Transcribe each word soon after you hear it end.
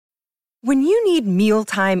When you need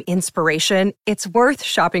mealtime inspiration, it's worth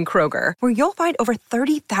shopping Kroger, where you'll find over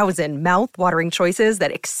 30,000 mouth-watering choices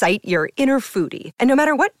that excite your inner foodie. And no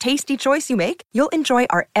matter what tasty choice you make, you'll enjoy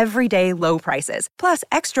our everyday low prices, plus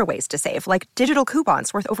extra ways to save, like digital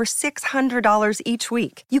coupons worth over $600 each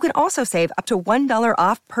week. You can also save up to $1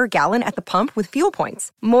 off per gallon at the pump with fuel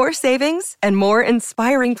points. More savings and more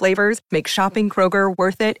inspiring flavors make shopping Kroger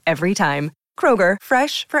worth it every time. Kroger,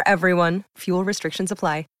 fresh for everyone. Fuel restrictions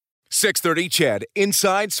apply. 6:30 CHED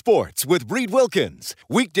Inside Sports with Reed Wilkins.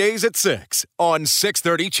 Weekdays at 6 on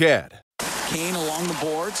 6:30 CHED. Kane along the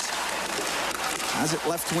boards. Has it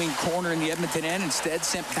left wing corner in the Edmonton end. Instead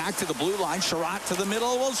sent back to the blue line. Sherratt to the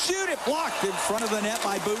middle. Will shoot it. Blocked in front of the net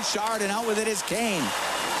by Bouchard. And out with it is Kane.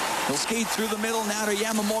 He'll skate through the middle now to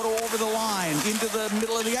Yamamoto over the line. Into the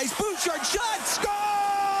middle of the ice. Bouchard shot.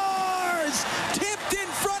 Scores! Tipped in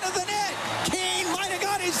front of the net. Kane might have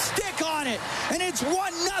got his stick on it. And it's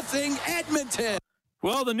 1-0 Edmonton.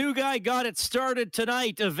 Well, the new guy got it started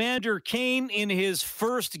tonight. Evander Kane, in his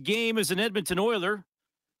first game as an Edmonton Oiler,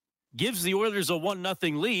 gives the Oilers a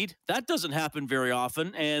 1-0 lead. That doesn't happen very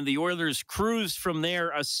often, and the Oilers cruised from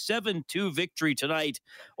there, a 7-2 victory tonight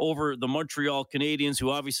over the Montreal Canadiens, who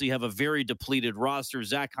obviously have a very depleted roster.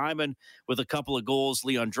 Zach Hyman with a couple of goals,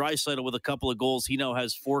 Leon Draisaitl with a couple of goals. He now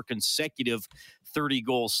has 4 consecutive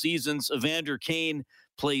 30-goal seasons. Evander Kane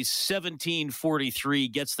plays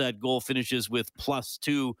 17:43, gets that goal, finishes with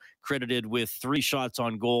 +2, credited with 3 shots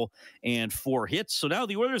on goal and 4 hits. So now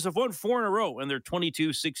the Oilers have won 4 in a row, and they're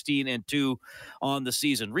 22-16-2 on the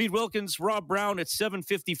season. Reed Wilkins, Rob Brown at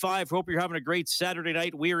 7:55. Hope you're having a great Saturday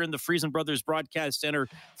night. We are in the Friesen Brothers Broadcast Center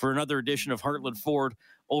for another edition of Heartland Ford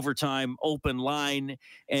Overtime Open Line.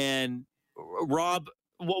 And Rob,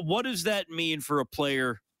 what does that mean for a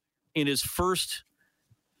player in his first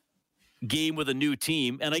game with a new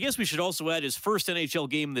team? And I guess we should also add his first NHL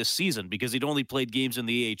game this season, because he'd only played games in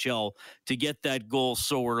the AHL, to get that goal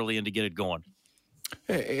so early and to get it going.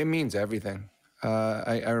 It means everything.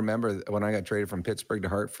 I remember when I got traded from Pittsburgh to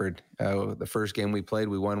Hartford, the first game we played,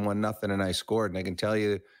 we won 1-0 and I scored. And I can tell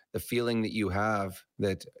you the feeling that you have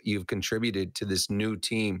that you've contributed to this new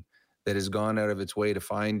team that has gone out of its way to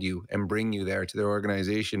find you and bring you there to their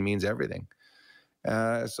organization means everything.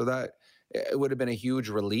 So that it would have been a huge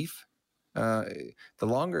relief. The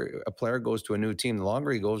longer a player goes to a new team, the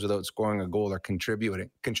longer he goes without scoring a goal or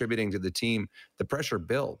contributing to the team, the pressure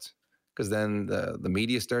builds, because then the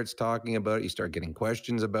media starts talking about it. You start getting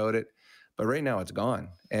questions about it. But right now it's gone.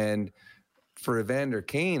 And for Evander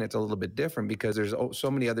Kane, it's a little bit different, because there's so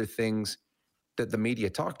many other things that the media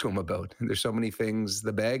talk to him about. There's so many things,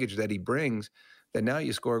 the baggage that he brings, that now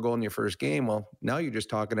you score a goal in your first game. Well, now you're just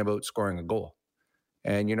talking about scoring a goal,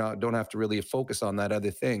 and don't have to really focus on that other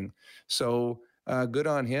thing. So good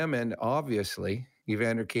on him. And obviously,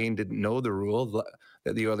 Evander Kane didn't know the rule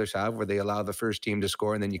that the others have, where they allow the first team to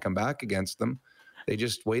score and then you come back against them. They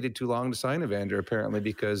just waited too long to sign Evander, apparently,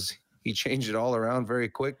 because he changed it all around very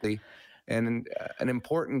quickly. And an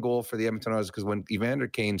important goal for the Edmonton Oilers, because when Evander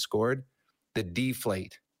Kane scored, the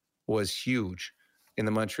deflate was huge in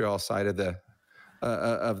the Montreal side of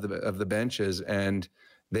the benches, and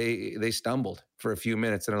they stumbled for a few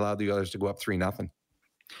minutes and allowed the others to go up 3-0.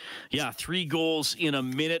 Yeah, 3 goals in a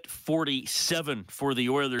minute 47 for the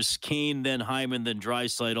Oilers. Kane, then Hyman, then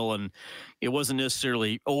Draisaitl, and it wasn't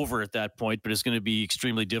necessarily over at that point, but it's going to be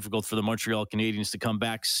extremely difficult for the Montreal Canadiens to come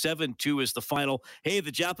back. 7-2 is the final. Hey,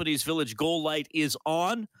 the Japanese Village goal light is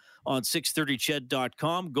on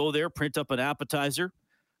 630ched.com. Go there, print up an appetizer.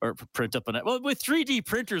 Or print up well, with 3D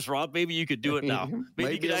printers, Rob, maybe you could do it now.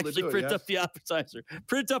 Maybe you could actually print up the appetizer.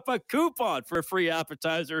 Print up a coupon for a free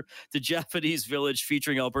appetizer to Japanese Village,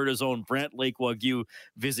 featuring Alberta's own Brant Lake Wagyu.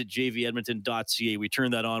 Visit jvedmonton.ca. We turn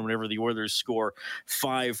that on whenever the Oilers score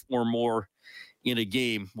 5 or more in a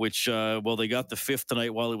game, which, they got the 5th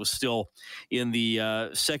tonight while it was still in the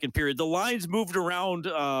second period. The lines moved around,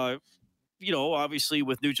 obviously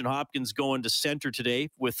with Nugent Hopkins going to center today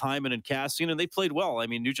with Hyman and Kassian, and they played well. I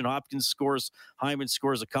mean, Nugent Hopkins scores, Hyman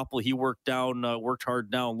scores a couple. He worked hard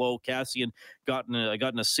down low. Kassian got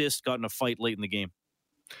an assist, got in a fight late in the game.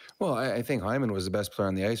 Well, I think Hyman was the best player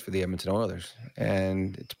on the ice for the Edmonton Oilers,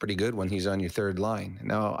 and it's pretty good when he's on your third line.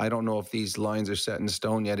 Now, I don't know if these lines are set in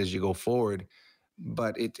stone yet as you go forward,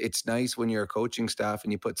 but it's nice when you're a coaching staff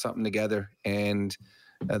and you put something together, and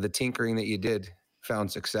the tinkering that you did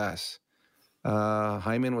found success.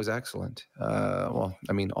 Hyman was excellent.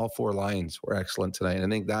 All 4 lines were excellent tonight. And I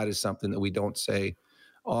think that is something that we don't say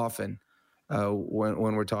often when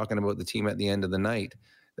we're talking about the team at the end of the night.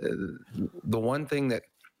 The one thing that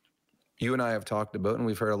you and I have talked about, and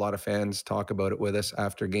we've heard a lot of fans talk about it with us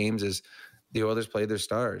after games, is the Oilers played their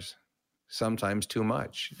stars. sometimes too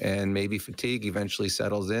much, and maybe fatigue eventually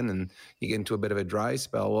settles in and you get into a bit of a dry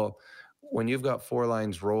spell. Well, when you've got 4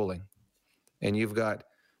 lines rolling and you've got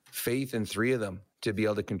faith in 3 of them to be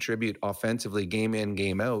able to contribute offensively game in,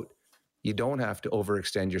 game out, you don't have to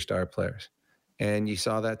overextend your star players. And you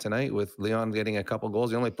saw that tonight with Leon getting a couple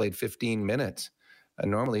goals. He only played 15 minutes. And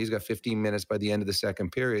normally he's got 15 minutes by the end of the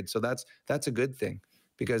second period. So that's a good thing,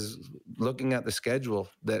 because looking at the schedule,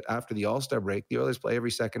 that after the All-Star break, the Oilers play every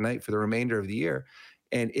second night for the remainder of the year.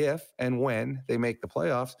 And if and when they make the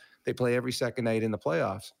playoffs, they play every second night in the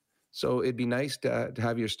playoffs. So it'd be nice to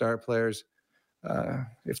have your star players,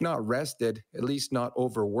 if not rested, at least not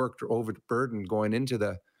overworked or overburdened going into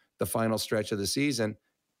the final stretch of the season.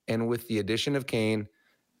 And with the addition of Kane,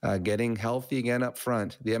 getting healthy again up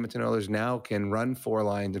front, the Edmonton Oilers now can run 4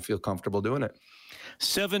 lines and feel comfortable doing it.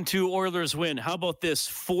 7-2 Oilers win. How about this?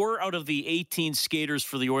 4 out of the 18 skaters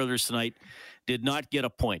for the Oilers tonight did not get a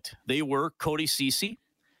point. They were Cody Ceci,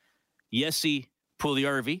 Jesse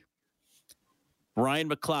Puljujärvi, Ryan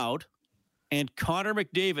McLeod, and Connor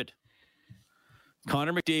McDavid.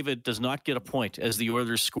 Connor McDavid does not get a point as the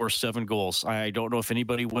Oilers score 7 goals. I don't know if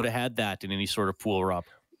anybody would have had that in any sort of pool, Rob.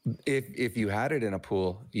 If you had it in a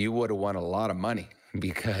pool, you would have won a lot of money,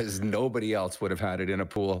 because nobody else would have had it in a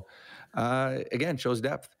pool. Again, shows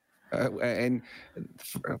depth. And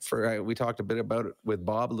we talked a bit about it with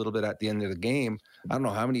Bob a little bit at the end of the game. I don't know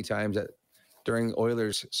how many times that during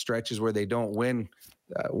Oilers stretches where they don't win,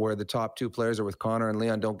 where the top 2 players are with Connor and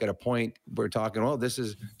Leon don't get a point. We're talking,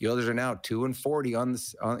 the Oilers are now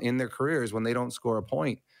 2-40 in their careers when they don't score a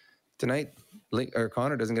point. Tonight,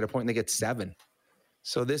 Connor doesn't get a point and they get 7.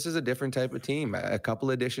 So this is a different type of team. A couple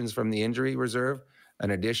additions from the injury reserve, an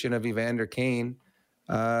addition of Evander Kane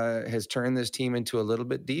has turned this team into a little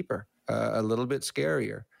bit deeper, a little bit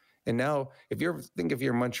scarier. And now, if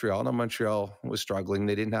you're Montreal, now Montreal was struggling.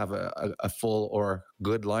 They didn't have a full or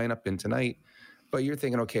good lineup in tonight. But you're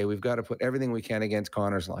thinking, okay, we've got to put everything we can against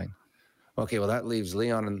Connor's line. Okay, well, that leaves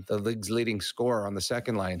Leon and the league's leading scorer on the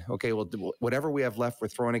second line. Okay, well, whatever we have left, we're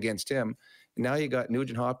throwing against him. And now you got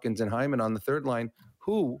Nugent Hopkins and Hyman on the third line,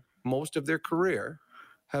 who most of their career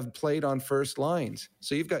have played on first lines.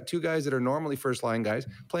 So you've got 2 guys that are normally first line guys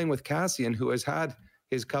playing with Cassian, who has had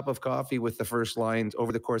his cup of coffee with the first lines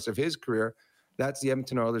over the course of his career. That's the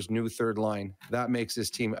Edmonton Oilers' new third line. That makes this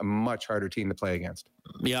team a much harder team to play against.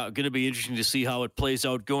 Yeah, going to be interesting to see how it plays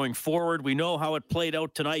out going forward. We know how it played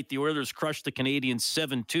out tonight. The Oilers crushed the Canadiens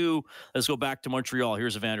 7-2. Let's go back to Montreal.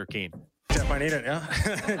 Here's Evander Kane. Jeff, I need it, yeah?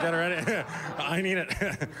 Got it ready? I need it.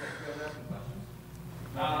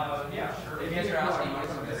 Yeah, sure. If you guys are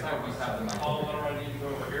asking, this time we have them. Oh, what do I need to go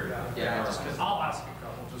over here? Yeah, just because I'll ask a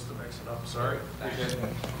couple just to mix it up. Sorry. All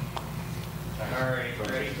right,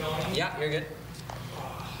 ready, Tony? Yeah, you're good.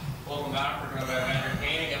 Welcome back. We're going to have Evander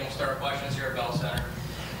Kane. Again, we'll start questions here at Bell Center.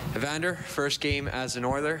 Evander, first game as an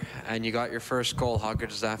Oiler, and you got your first goal. How good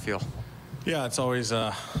does that feel? Yeah, it's always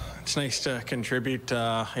it's nice to contribute,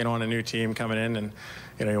 on a new team coming in, and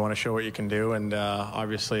you want to show what you can do. And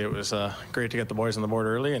obviously, it was great to get the boys on the board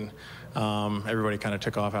early, and everybody kind of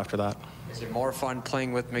took off after that. Is it more fun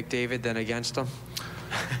playing with McDavid than against him?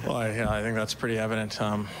 Well, I think that's pretty evident.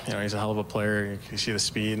 He's a hell of a player. You see the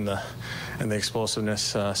speed and the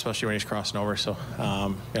explosiveness, especially when he's crossing over. So,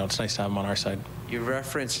 it's nice to have him on our side. You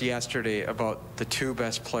referenced yesterday about the 2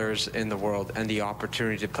 best players in the world and the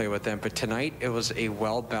opportunity to play with them. But tonight, it was a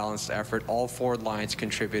well-balanced effort, all 4 lines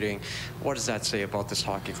contributing. What does that say about this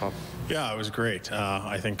hockey club? Yeah, it was great.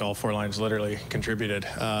 I think all 4 lines literally contributed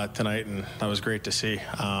tonight, and that was great to see.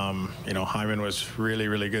 Hyman was really,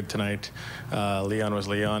 really good tonight. Leon was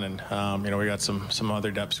Leon, and we got some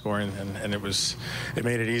other depth scoring, and it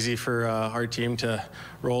made it easy for our team to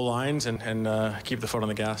roll lines and keep the foot on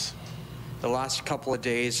the gas. The last couple of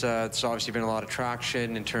days, there's obviously been a lot of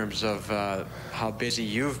traction in terms of how busy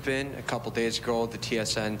you've been. A couple days ago, the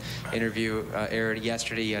TSN interview aired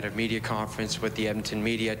yesterday. You had a media conference with the Edmonton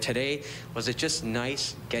media. Today, was it just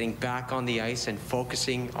nice getting back on the ice and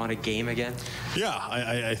focusing on a game again? Yeah,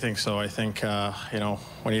 I think so. I think,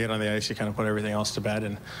 when you get on the ice, you kind of put everything else to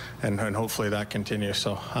bed, and hopefully that continues.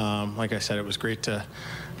 So, like I said, it was great to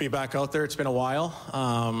be back out there. It's been a while,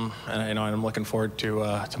 and I'm looking forward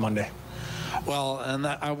to Monday. Well, and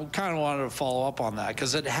I kind of wanted to follow up on that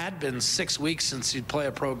because it had been 6 weeks since you'd play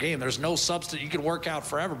a pro game. There's no substitute. You could work out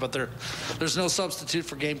forever, but there's no substitute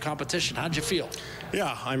for game competition. How'd you feel?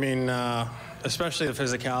 Yeah, especially the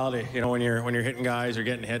physicality. You know, when you're hitting guys or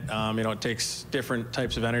getting hit, it takes different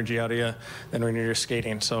types of energy out of you than when you're just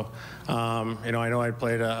skating. So, I know I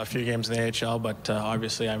played a few games in the AHL, but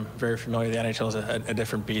obviously I'm very familiar. The NHL is a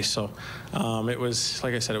different beast. So, it was,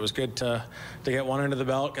 like I said, it was good to get one under the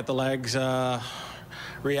belt, get the legs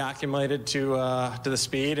reacclimated to the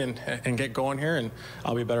speed and get going here, and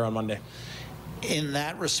I'll be better on Monday. In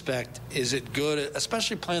that respect, is it good,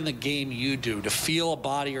 especially playing the game you do, to feel a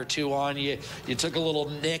body or two on you? You took a little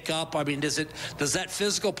nick up. I mean, does that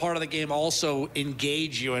physical part of the game also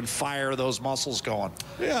engage you and fire those muscles going?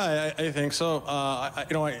 Yeah, I think so.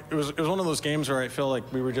 It was one of those games where I feel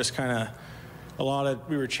like we were just kind of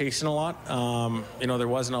we were chasing a lot. There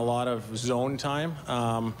wasn't a lot of zone time.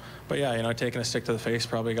 But yeah, taking a stick to the face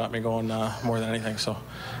probably got me going more than anything. So,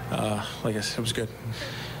 like I said, it was good.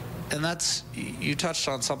 And you touched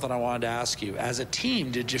on something I wanted to ask you. As a team,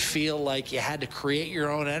 did you feel like you had to create your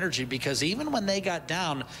own energy? Because even when they got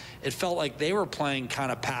down, it felt like they were playing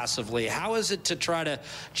kind of passively. How is it to try to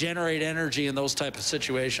generate energy in those type of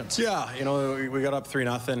situations? Yeah, we got up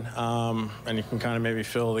 3-0, and you can kind of maybe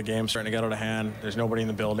feel the game starting to get out of hand. There's nobody in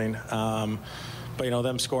the building. But,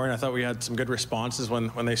 them scoring, I thought we had some good responses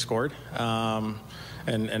when they scored, and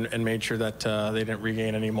made sure that they didn't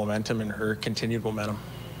regain any momentum or continued momentum.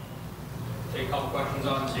 Take a couple questions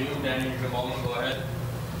on Zoom. Daniel Jamal, go ahead.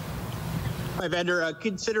 Hi, Vander.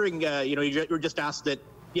 Considering, you were just asked that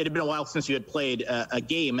it had been a while since you had played a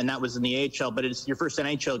game, and that was in the AHL, but it's your first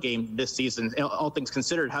NHL game this season. All things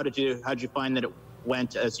considered, how did you find that it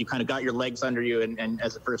went as you kind of got your legs under you and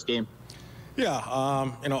as the first game? Yeah,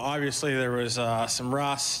 obviously there was some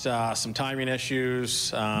rust, some timing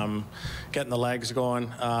issues, getting the legs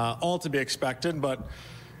going, all to be expected. But,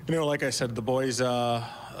 like I said, the boys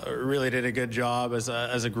really did a good job as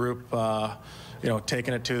a group,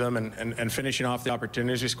 taking it to them and finishing off the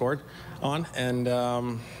opportunities we scored on. And,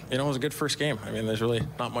 it was a good first game. I mean, there's really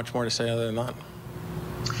not much more to say other than that.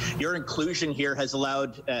 Your inclusion here has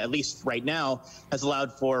allowed, at least right now,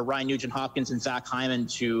 for Ryan Nugent-Hopkins and Zach Hyman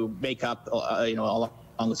to make up, along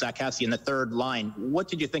with Zach Cassidy in the third line. What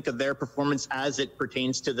did you think of their performance as it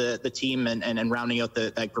pertains to the team and rounding out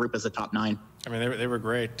that group as a top nine? I mean, they were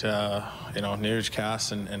great. Nuge,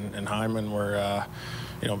 Cass, and Hyman were,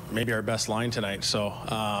 maybe our best line tonight. So,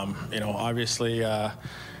 obviously,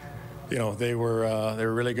 they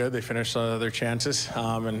were really good. They finished their chances,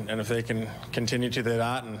 and if they can continue to do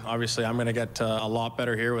that, and obviously I'm going to get a lot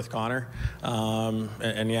better here with Connor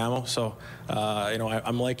and Yamo. So,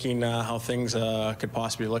 I'm liking how things could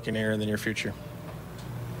possibly be looking here in the near future.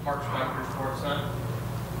 Mark Schmecker, Sportsnet.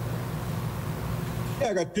 Yeah,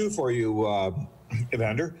 I got two for you,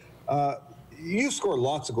 Evander. You've scored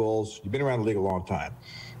lots of goals. You've been around the league a long time.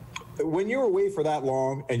 When you're away for that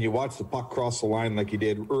long and you watch the puck cross the line like you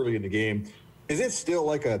did early in the game, is it still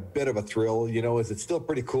like a bit of a thrill? Is it still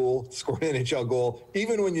pretty cool to score an NHL goal,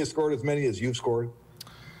 even when you scored as many as you've scored?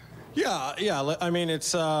 Yeah. I mean,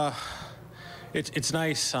 it's nice.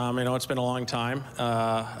 It's been a long time,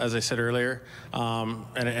 as I said earlier.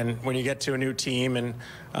 And when you get to a new team and,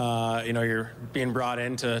 you're being brought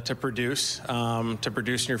in to produce in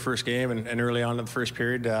your first game and early on in the first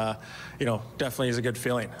period, definitely is a good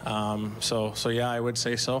feeling. So yeah, I would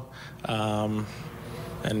say so.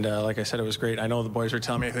 And like I said, it was great. I know the boys were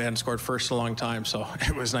telling me they hadn't scored first in a long time, so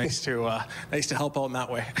it was nice to help out in that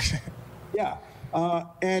way. Yeah.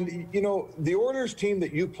 And the Oilers team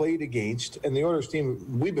that you played against and the Oilers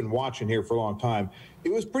team we've been watching here for a long time,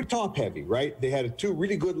 it was pretty top heavy, right? They had two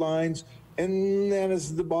really good lines, and then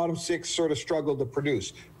as the bottom six sort of struggled to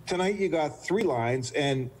produce. Tonight you got three lines,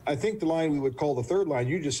 and I think the line we would call the third line,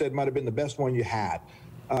 you just said might have been the best one you had.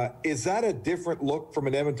 Is that a different look from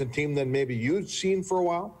an Edmonton team than maybe you'd seen for a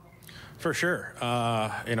while? For sure.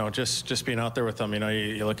 Just being out there with them,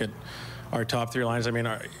 you look at our top three lines. I mean,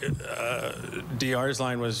 our DR's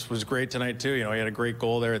line was great tonight too. He had a great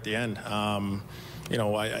goal there at the end.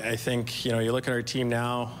 I think, you look at our team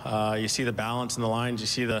now, you see the balance in the lines, you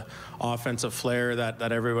see the offensive flair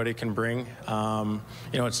that everybody can bring.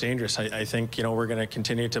 It's dangerous. I think, we're going to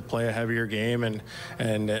continue to play a heavier game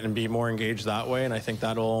and be more engaged that way. And I think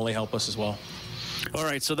that'll only help us as well. All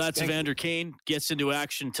right, so that's Evander Kane gets into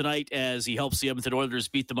action tonight as he helps the Edmonton Oilers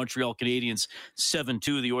beat the Montreal Canadiens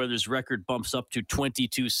 7-2. The Oilers' record bumps up to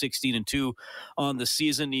 22-16-2 on the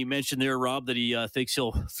season. He mentioned there, Rob, that he thinks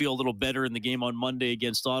he'll feel a little better in the game on Monday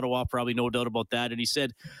against Ottawa. Probably no doubt about that. And he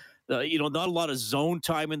said, not a lot of zone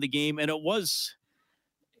time in the game, and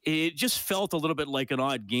it just felt a little bit like an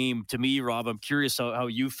odd game to me, Rob. I'm curious how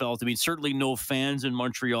you felt. I mean, certainly no fans in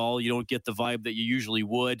Montreal. You don't get the vibe that you usually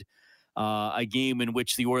would. a game in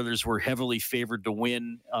which the Oilers were heavily favored to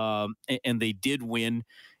win, and they did win.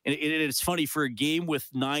 And it's funny, for a game with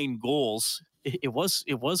 9 goals, it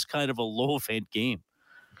was kind of a low event game.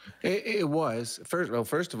 It was.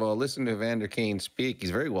 First of all, listen to Evander Kane speak. He's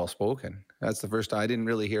very well spoken. That's the first time. I didn't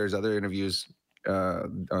really hear his other interviews. I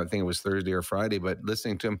think it was Thursday or Friday, but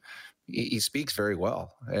listening to him, he speaks very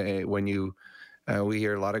well. When we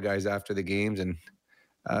hear a lot of guys after the games, and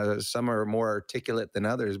some are more articulate than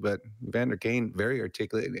others, but Evander Kane, very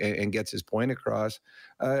articulate and gets his point across.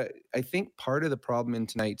 I think part of the problem in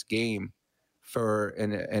tonight's game for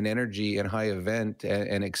an energy and high event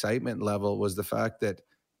and excitement level was the fact that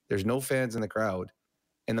there's no fans in the crowd,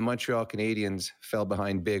 and the Montreal Canadiens fell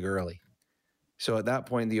behind big early. So at that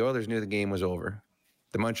point, the Oilers knew the game was over.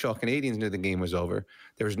 The Montreal Canadiens knew the game was over.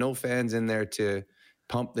 There was no fans in there to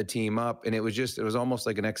pump the team up, and it was almost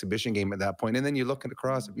like an exhibition game at that point. And then you're looking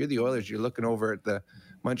across. If you're the Oilers, you're looking over at the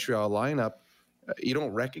Montreal lineup. You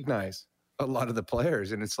don't recognize a lot of the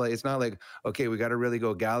players, and it's not like, okay, we got to really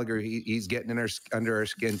go Gallagher. He's getting under our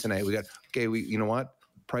skin tonight. You know what?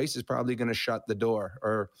 Price is probably going to shut the door.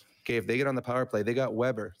 Or, okay, if they get on the power play, they got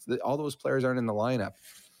Weber. All those players aren't in the lineup.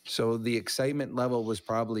 So the excitement level was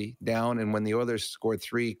probably down. And when the Oilers scored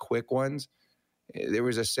 3 quick ones, there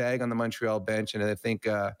was a sag on the Montreal bench. And I think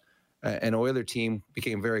an Oiler team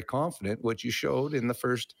became very confident, which you showed in the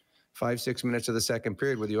first 5-6 minutes of the second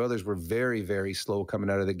period, where the Oilers were very, very slow coming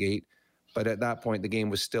out of the gate. But at that point, the game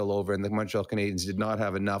was still over, and the Montreal Canadiens did not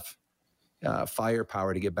have enough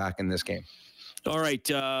firepower to get back in this game. All right,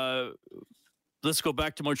 let's go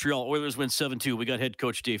back to Montreal. Oilers win 7-2. We got head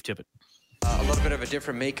coach Dave Tippett. A little bit of a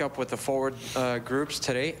different makeup with the forward groups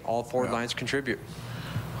today. All forward lines contribute.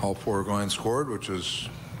 All 4 lines scored, which is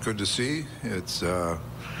good to see. It's we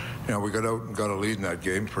got out and got a lead in that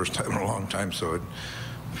game, first time in a long time. So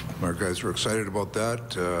our guys were excited about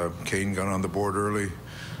that. Kane got on the board early.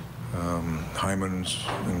 Hyman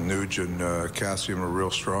and Nuge and Kassian were real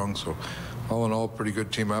strong. So all in all, pretty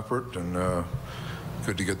good team effort, and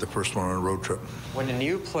good to get the first one on a road trip. When a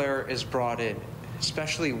new player is brought in,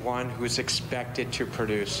 especially one who's expected to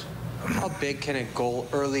produce, how big can a goal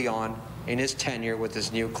early on in his tenure with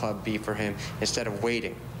his new club be for him, instead of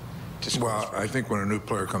waiting to score? Well, I think when a new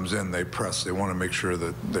player comes in, they press. They want to make sure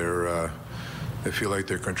that they feel like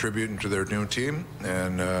they're contributing to their new team,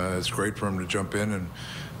 and it's great for him to jump in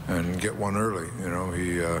and get one early.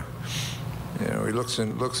 He looks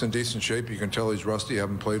in decent shape. You can tell he's rusty,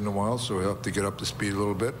 haven't played in a while, so he'll have to get up to speed a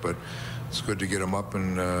little bit, but it's good to get him up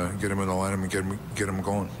and get him in the lineup and get him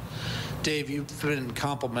going. Dave, you've been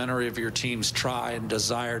complimentary of your team's try and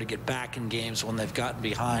desire to get back in games when they've gotten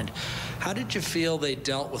behind. How did you feel they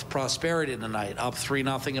dealt with prosperity tonight, up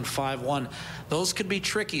 3-0 and 5-1? Those could be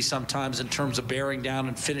tricky sometimes in terms of bearing down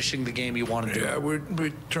and finishing the game you want to do. Yeah,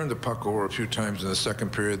 we turned the puck over a few times in the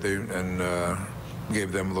second period and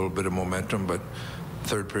gave them a little bit of momentum, but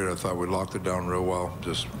third period I thought we locked it down real well,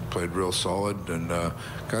 just played real solid, and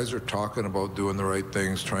guys are talking about doing the right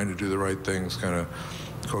things, trying to do the right things, kind of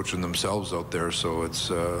coaching themselves out there. So it's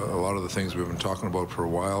a lot of the things we've been talking about for a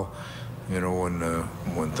while.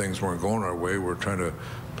 When things weren't going our way, we're trying to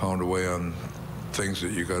pound away on things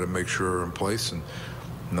that you got to make sure are in place, and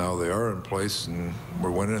now they are in place and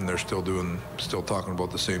we're winning, and they're still talking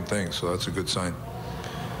about the same thing, so that's a good sign.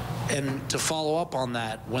 And to follow up on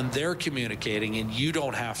that, when they're communicating and you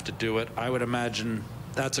don't have to do it, I would imagine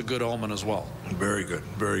that's a good omen as well. Very good,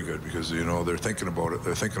 because they're thinking about it.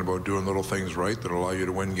 They're thinking about doing little things right that allow you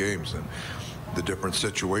to win games, and the different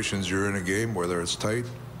situations you're in a game, whether it's tight,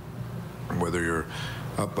 whether you're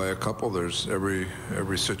up by a couple, there's every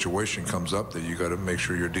situation comes up that you got to make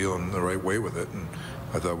sure you're dealing the right way with it, and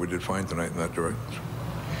I thought we did fine tonight in that direction.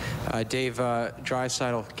 Dave,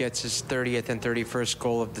 Draisaitl gets his 30th and 31st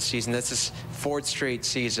goal of the season. That's his 4th straight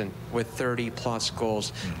season with 30-plus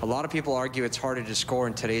goals. A lot of people argue it's harder to score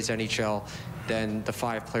in today's NHL than the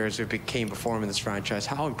 5 players who came before him in this franchise.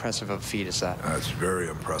 How impressive of a feat is that? That's very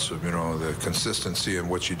impressive. The consistency in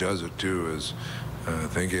which he does it, too, is... I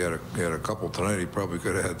think he had a couple tonight. He probably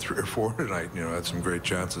could have had 3 or 4 tonight. Had some great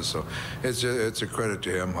chances. So it's a credit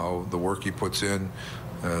to him, how the work he puts in,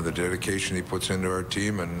 the dedication he puts into our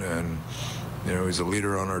team, and he's a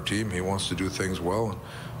leader on our team. He wants to do things well.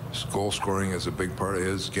 Goal scoring is a big part of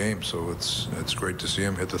his game, so it's great to see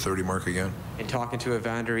him hit the 30 mark again. In talking to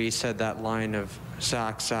Evander, he said that line of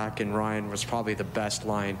Zach, and Ryan was probably the best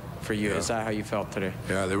line for you. Yeah. Is that how you felt today?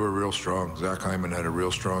 Yeah, they were real strong. Zach Hyman had a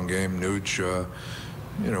real strong game. Nuge,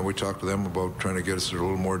 we talked to them about trying to get us a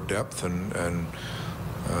little more depth, and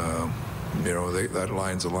that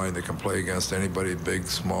line's a line that can play against anybody, big,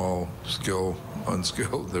 small, skill,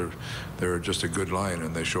 unskilled. They're just a good line,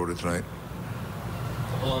 and they showed it tonight.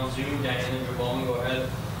 On Zoom, Diana Jabal, go ahead.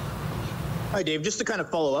 Hi, Dave. Just to kind of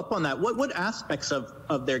follow up on that, what aspects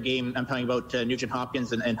of their game, I'm talking about Nugent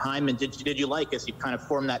Hopkins and Hyman, did you like as you kind of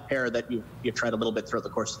formed that pair that you've tried a little bit throughout the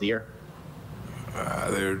course of the year?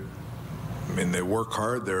 They work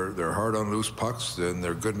hard. They're hard on loose pucks, and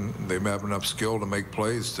they're good. They have enough skill to make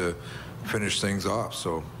plays to finish things off.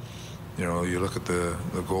 So, you look at the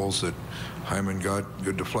goals that Hyman got,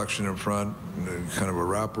 good deflection in front, kind of a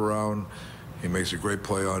wraparound. He makes a great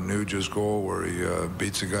play on Nuge's goal where he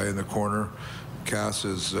beats a guy in the corner. Cass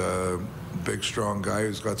is a big, strong guy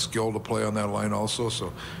who's got skill to play on that line also.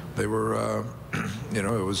 So they were, it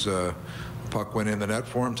was puck went in the net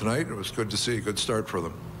for him tonight. It was good to see. Good start for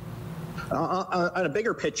them. On a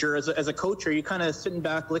bigger picture, as a coach, are you kind of sitting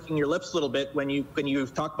back, licking your lips a little bit when you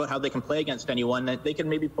talk about how they can play against anyone, that they can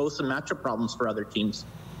maybe pose some matchup problems for other teams?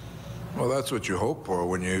 Well, that's what you hope for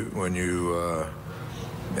when you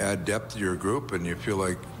add depth to your group, and you feel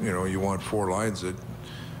like you want four lines that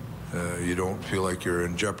you don't feel like you're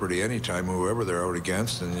in jeopardy anytime, whoever they're out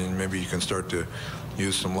against, and then maybe you can start to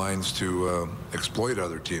use some lines to exploit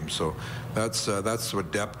other teams. So that's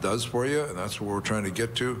what depth does for you, and that's what we're trying to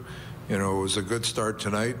get to. It was a good start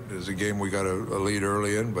tonight. It was a game we got a lead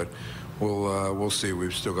early in, but we'll see.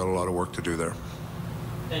 We've still got a lot of work to do there.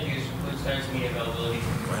 Thank you. This concludes media availability.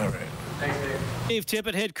 All right. Thanks, Dave. Dave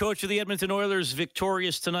Tippett, head coach of the Edmonton Oilers,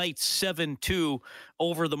 victorious tonight 7-2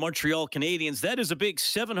 over the Montreal Canadiens. That is a big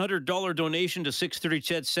 $700 donation to 630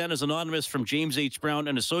 Ched Santa's Anonymous from James H. Brown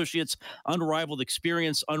and Associates. Unrivaled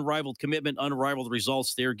experience, unrivaled commitment, unrivaled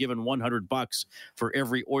results. They're given $100 for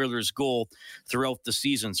every Oilers goal throughout the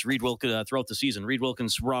seasons. Reed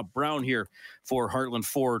Wilkins, Rob Brown here for Heartland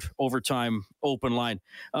Ford Overtime Open Line.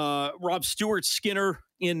 Rob Stewart Skinner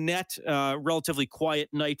in net, relatively quiet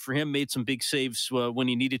night for him. Made some big saves when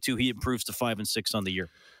he needed to. He improves to 5-6 on the year.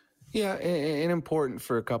 Yeah, and important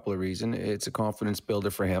for a couple of reasons. It's a confidence builder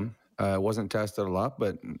for him. Wasn't tested a lot,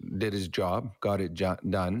 but did his job, got it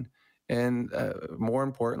done. And more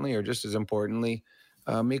importantly, or just as importantly,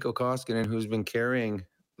 Mikko Koskinen, who's been carrying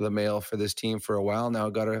the mail for this team for a while now,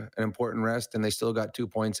 got an important rest, and they still got 2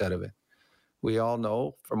 points out of it. We all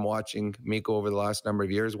know from watching Mikko over the last number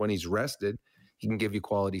of years, when he's rested, he can give you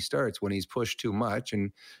quality starts. When he's pushed too much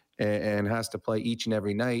and has to play each and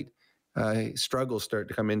every night, struggles start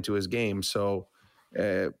to come into his game. So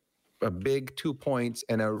a big 2 points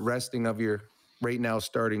and a resting of your right now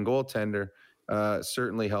starting goaltender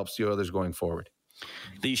certainly helps the Oilers going forward.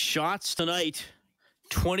 The shots tonight,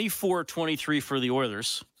 24-23 for the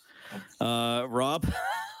Oilers. Rob?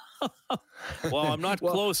 Well, I'm not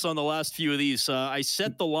close on the last few of these. I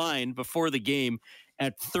set the line before the game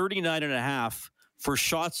at 39.5 for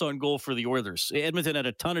shots on goal for the Oilers. Edmonton had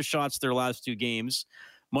a ton of shots their last two games.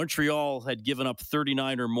 Montreal had given up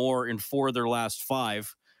 39 or more in 4 of their last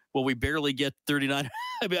 5. Well, we barely get 39.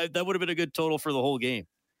 I mean, that would have been a good total for the whole game.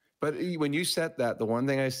 But when you set that, the one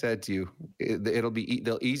thing I said to you,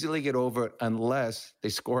 they'll easily get over it unless they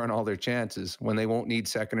score on all their chances, when they won't need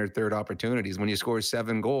second or third opportunities. When you score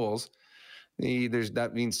 7 goals,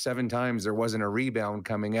 that means 7 times there wasn't a rebound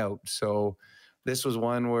coming out. So this was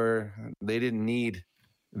one where they didn't need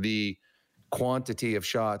the quantity of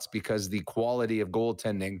shots because the quality of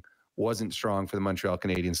goaltending wasn't strong for the Montreal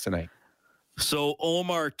Canadiens tonight. So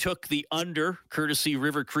Omar took the under, courtesy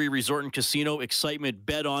River Cree Resort and Casino. Excitement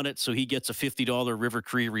bet on it, so he gets a $50 River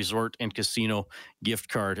Cree Resort and Casino gift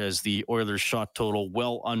card as the Oilers shot total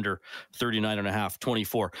well under 39.5,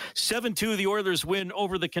 24. 7-2, the Oilers win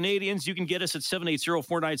over the Canadiens. You can get us at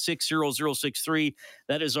 780-496-0063.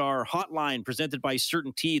 That is our hotline presented by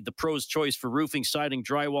CertainTeed, the pro's choice for roofing, siding,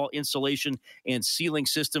 drywall, insulation, and ceiling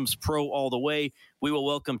systems. Pro all the way. We will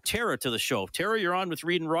welcome Tara to the show. Tara, you're on with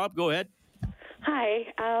Reed and Rob. Go ahead. Hi.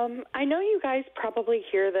 I know you guys probably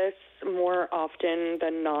hear this more often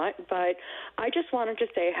than not, but I just wanted to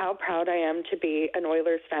say how proud I am to be an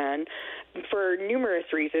Oilers fan for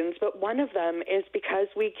numerous reasons, but one of them is because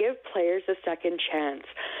we give players a second chance.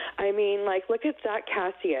 I mean, look at Zach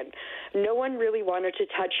Kassian. No one really wanted to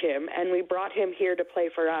touch him, and we brought him here to play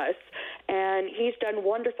for us, and he's done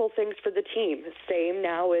wonderful things for the team. Same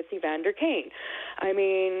now with Evander Kane. I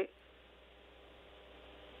mean,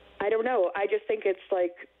 I don't know. I just think it's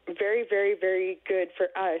very, very, very good for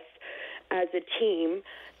us as a team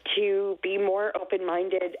to be more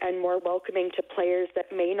open-minded and more welcoming to players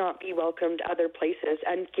that may not be welcomed other places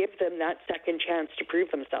and give them that second chance to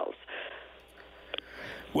prove themselves.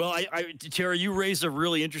 Well, Tara, you raised a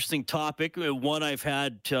really interesting topic, one I've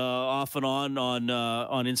had off and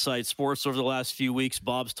on Inside Sports over the last few weeks.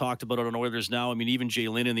 Bob's talked about it on Oilers Now. I mean, even Jay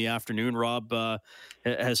Lynn in the afternoon, Rob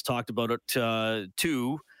has talked about it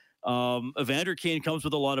too. Evander Kane comes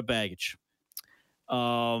with a lot of baggage.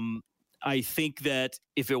 I think that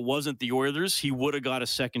if it wasn't the Oilers, he would have got a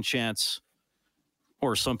second chance.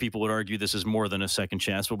 Or some people would argue this is more than a second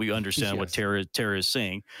chance, but we understand what Tara is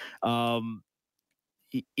saying.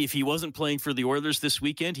 If he wasn't playing for the Oilers this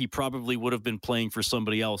weekend, he probably would have been playing for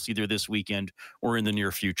somebody else either this weekend or in the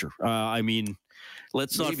near future. I mean,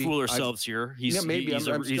 let's not fool ourselves here. He's a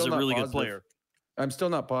really good player. I'm still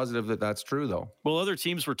not positive that that's true, though. Well, other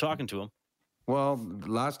teams were talking to him. Well,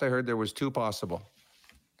 last I heard, there was 2 possible,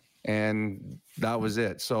 and that was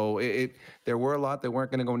it. So there were a lot that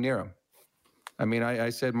weren't going to go near him. I mean, I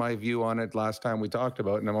said my view on it last time we talked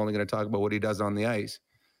about it, and I'm only going to talk about what he does on the ice.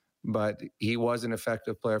 But he was an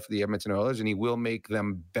effective player for the Edmonton Oilers, and he will make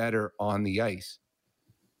them better on the ice.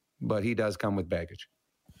 But he does come with baggage.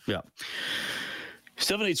 Yeah.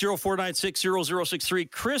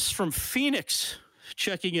 780-496-0063. Chris from Phoenix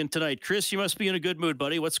checking in tonight. Chris, you must be in a good mood,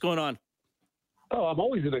 buddy. What's going on? Oh, I'm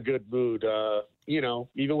always in a good mood. Even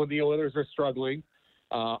when the Oilers are struggling.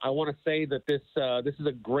 I want to say that this is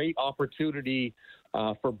a great opportunity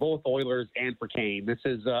for both Oilers and for Kane. This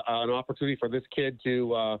is an opportunity for this kid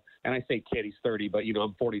to, and I say kid, he's 30, but,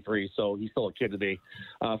 I'm 43, so he's still a kid to me.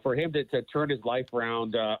 For him to turn his life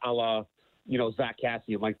around a la, Zach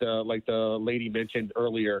Kassian, like the lady mentioned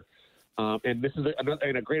earlier. And this is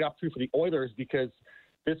a great opportunity for the Oilers because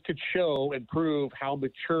this could show and prove how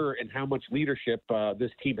mature and how much leadership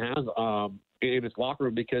this team has in its locker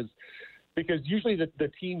room because usually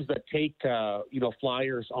the teams that take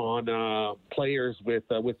flyers on players with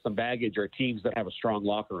some baggage are teams that have a strong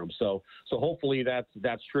locker room. So hopefully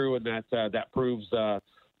that's true and that proves me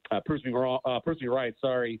wrong. Proves me right.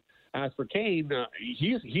 Sorry. As for Kane,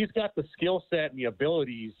 he's got the skill set and the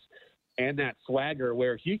abilities and that swagger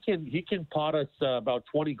where he can pot us about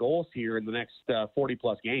 20 goals here in the next 40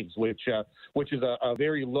 plus games, which is a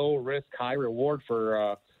very low risk, high reward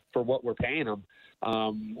for what we're paying him.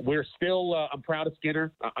 We're still. I'm proud of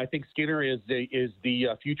Skinner. I think Skinner is the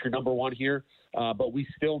future number one here. But we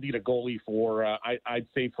still need a goalie for. I'd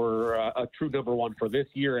say for a true number one for this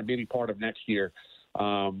year and maybe part of next year.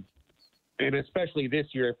 And especially this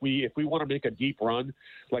year, if we want to make a deep run,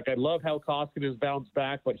 like I love how Koskinen has bounced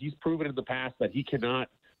back, but he's proven in the past that he cannot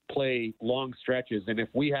play long stretches. And if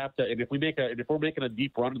we're making a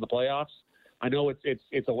deep run in the playoffs, I know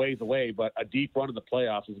it's a ways away, but a deep run in the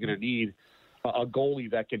playoffs is going to need a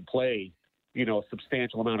goalie that can play, a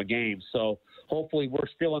substantial amount of games. So hopefully we're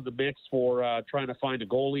still in the mix for trying to find a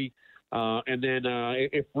goalie. And then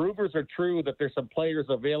if rumors are true that there's some players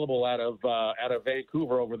available out of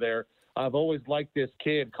Vancouver over there, I've always liked this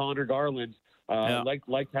kid, Connor Garland.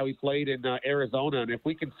 Liked how he played in Arizona. And if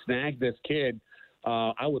we can snag this kid,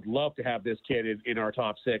 I would love to have this kid in our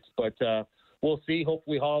top 6. But we'll see.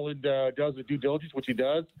 Hopefully Holland does the due diligence, which he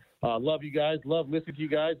does. Love you guys. Love listening to you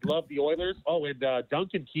guys. Love the Oilers. Oh, and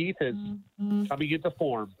Duncan Keith is coming into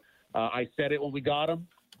form. I said it when we got him.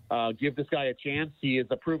 Give this guy a chance. He is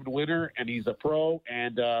a proven winner, and he's a pro,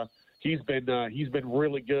 and he's been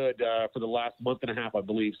really good for the last month and a half, I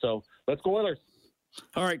believe. So let's go Oilers.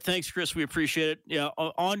 All right. Thanks, Chris. We appreciate it. Yeah.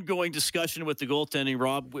 Ongoing discussion with the goaltending,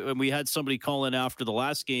 Rob. We had somebody call in after the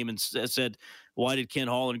last game and said, why did Ken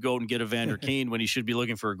Holland go and get Evander Kane when he should be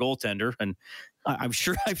looking for a goaltender? And I'm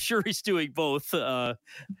sure he's doing both.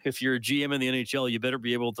 If you're a GM in the NHL, you better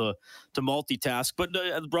be able to multitask. But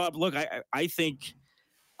Rob, look, I think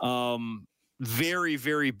very,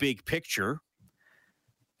 very big picture,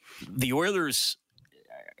 the Oilers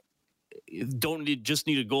don't just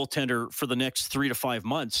need a goaltender for the next 3 to 5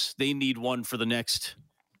 months. They need one for the next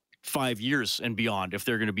 5 years and beyond if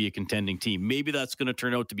they're going to be a contending team. Maybe that's going to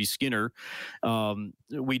turn out to be Skinner.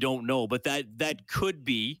 We don't know, but that could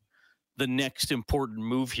be the next important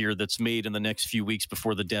move here that's made in the next few weeks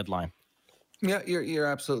before the deadline. Yeah, you're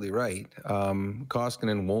absolutely right.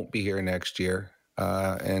 Koskinen won't be here next year.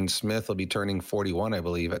 And Smith will be turning 41, I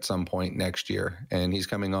believe, at some point next year. And he's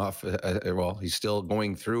coming off, he's still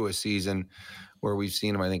going through a season where we've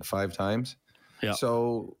seen him, I think, 5 times. Yeah.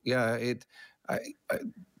 So, yeah,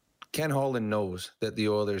 Ken Holland knows that the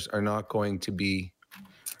Oilers are not going to be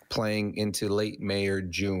playing into late May or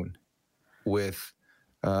June with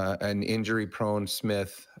an injury-prone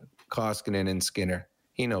Smith, Koskinen, and Skinner.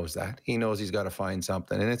 He knows that. He knows he's got to find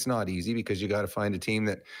something. And it's not easy because you got to find a team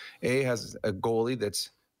that, A, has a goalie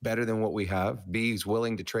that's better than what we have. B, is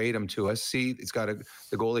willing to trade him to us. C, it's got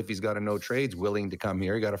the goalie, if he's got a no trades, willing to come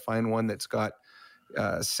here. You got to find one that's got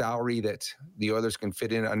salary that the Oilers can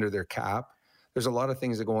fit in under their cap. There's a lot of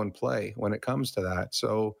things that go in play when it comes to that.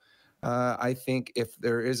 So I think if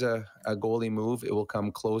there is a goalie move, it will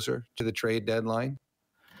come closer to the trade deadline.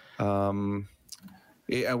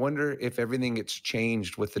 I wonder if everything gets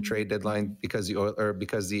changed with the trade deadline because the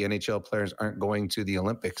NHL players aren't going to the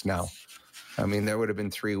Olympics now. I mean, there would have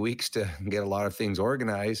been 3 weeks to get a lot of things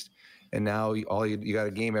organized, and now you got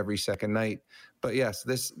a game every second night. But yes,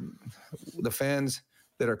 the fans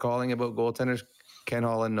that are calling about goaltenders, Ken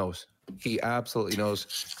Holland knows. He absolutely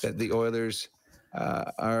knows that the Oilers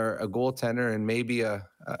are a goaltender and maybe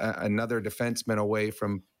another defenseman away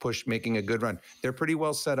from making a good run. They're pretty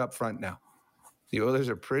well set up front now. The Oilers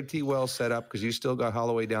are pretty well set up because you still got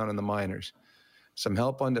Holloway down in the minors. Some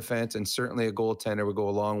help on defense, and certainly a goaltender would go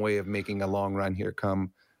a long way of making a long run here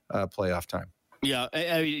come playoff time. Yeah,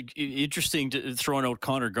 I mean, interesting to throwing out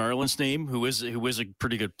Connor Garland's name, who is a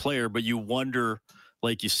pretty good player, but you wonder,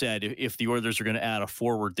 like you said, if the Oilers are going to add a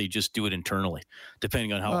forward, they just do it internally,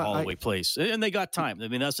 depending on how Holloway plays. And they got time. I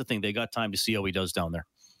mean, that's the thing. They got time to see how he does down there.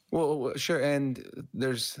 Well, sure. And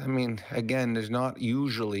there's not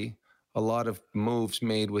usually a lot of moves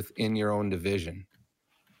made within your own division.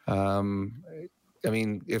 I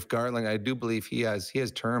mean, if Garland, I do believe he has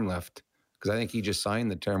term left because I think he just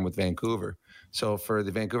signed the term with Vancouver. So for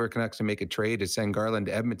the Vancouver Canucks to make a trade to send Garland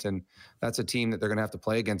to Edmonton, that's a team that they're going to have to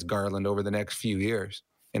play against Garland over the next few years.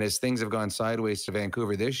 And as things have gone sideways to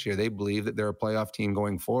Vancouver this year, they believe that they're a playoff team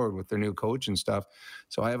going forward with their new coach and stuff.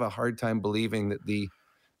 So I have a hard time believing that the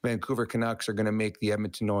Vancouver Canucks are going to make the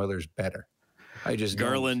Edmonton Oilers better. I just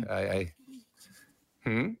Garland.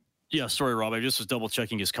 don't. Yeah, sorry, Rob. I just was double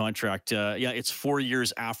checking his contract. It's 4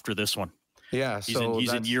 years after this one. Yeah,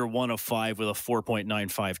 he's in year 1 of 5 with a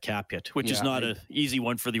 4.95 cap hit, which is not an easy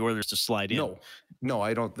one for the Oilers to slide in. No,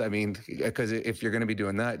 I don't. I mean, because if you're going to be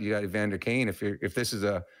doing that, you got Evander Kane. If this is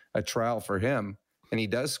a trial for him, and he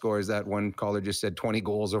does score, as that one caller just said, 20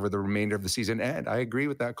 goals over the remainder of the season, and I agree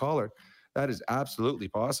with that caller. That is absolutely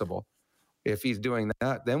possible. If he's doing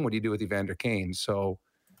that, then what do you do with Evander Kane? So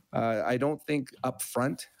I don't think up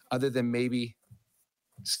front, other than maybe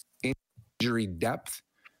injury depth,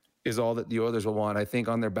 is all that the Oilers will want. I think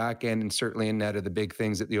on their back end and certainly in net are the big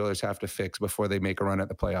things that the Oilers have to fix before they make a run at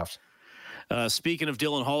the playoffs. Speaking of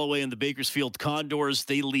Dylan Holloway and the Bakersfield Condors,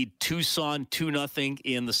 they lead Tucson 2-0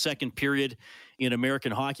 in the second period in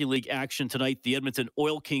American Hockey League action tonight. The Edmonton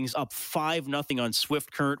Oil Kings up 5-0 on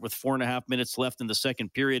Swift Current with 4.5 minutes left in the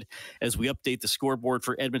second period. As we update the scoreboard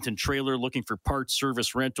for Edmonton Trailer, looking for parts,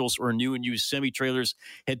 service, rentals, or new and used semi-trailers,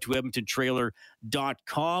 head to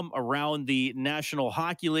edmontontrailer.com. Around the National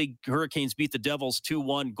Hockey League, Hurricanes beat the Devils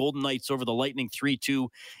 2-1. Golden Knights over the Lightning 3-2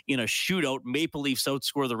 in a shootout. Maple Leafs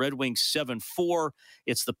outscore the Red Wings 7-4.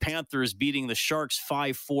 It's the Panthers beating the Sharks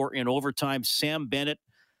 5-4 in overtime. Sam Bennett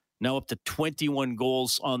now up to 21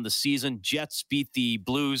 goals on the season. Jets beat the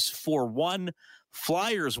Blues 4-1.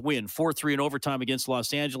 Flyers win 4-3 in overtime against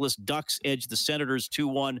Los Angeles. Ducks edge the Senators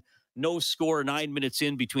 2-1. No score 9 minutes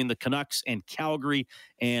in between the Canucks and Calgary.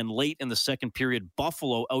 And late in the second period,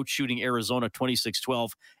 Buffalo outshooting Arizona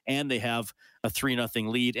 26-12. And they have a 3-0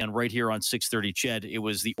 lead. And right here on 630 Ched, it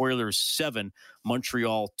was the Oilers 7,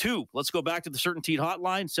 Montreal 2. Let's go back to the Certainteed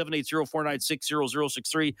hotline,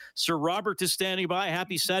 780-496-0063. Sir Robert is standing by.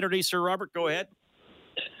 Happy Saturday, Sir Robert. Go ahead.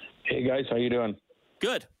 Hey, guys. How you doing?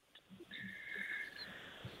 Good.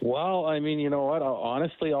 Well, I mean, you know what?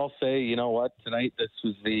 Honestly, I'll say, you know what? Tonight, this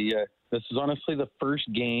was honestly the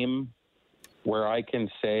first game where I can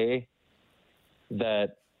say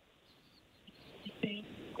that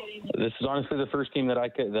this is honestly the first game that I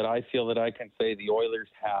feel that I can say the Oilers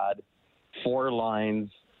had 4 lines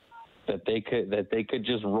that they could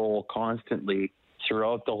just roll constantly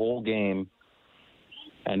throughout the whole game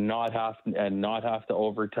and not have to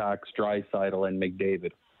overtax Draisaitl and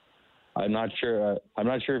McDavid. I'm not sure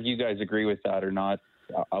if you guys agree with that or not.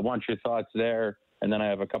 I want your thoughts there, and then I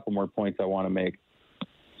have a couple more points I want to make.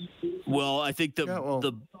 Well, I think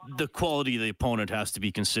the quality of the opponent has to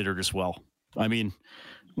be considered as well. I mean,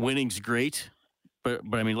 winning's great, but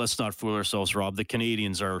I mean, let's not fool ourselves, Rob. The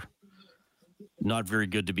Canadians are not very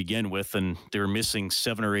good to begin with, and they're missing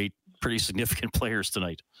 7 or 8 pretty significant players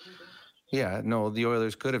tonight. Yeah, no, the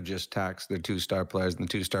Oilers could have just taxed their 2 star players, and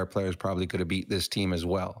the 2 star players probably could have beat this team as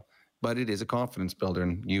well. But it is a confidence builder,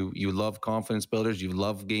 and you love confidence builders. You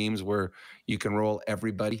love games where you can roll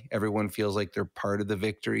everybody. Everyone feels like they're part of the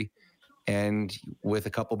victory. And with a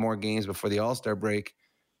couple more games before the All-Star break,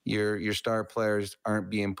 your star players aren't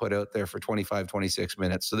being put out there for 25, 26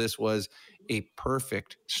 minutes. So this was a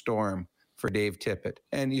perfect storm for Dave Tippett.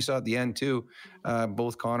 And you saw at the end, too,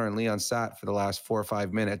 both Connor and Leon sat for the last 4 or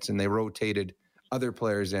 5 minutes, and they rotated other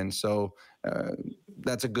players in. So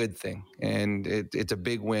that's a good thing. And it's a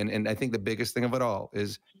big win. And I think the biggest thing of it all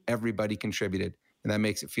is everybody contributed. And that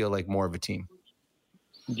makes it feel like more of a team.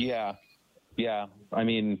 Yeah. I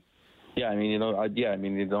mean,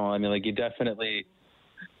 like you definitely,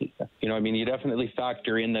 you definitely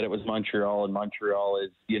factor in that it was Montreal, and Montreal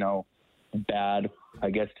is, bad, I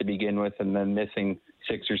guess, to begin with, and then missing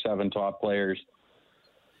 6 or 7 top players.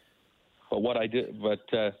 But I guess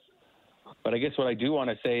what I do want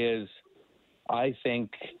to say is, I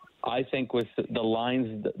think with the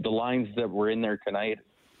lines that were in there tonight,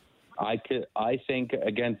 I think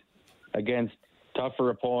against tougher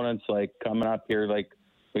opponents, like coming up here, like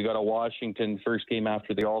we got a Washington first game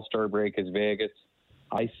after the All-Star break is Vegas.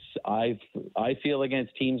 I feel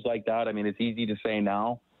against teams like that. I mean, it's easy to say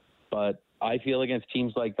now, but I feel against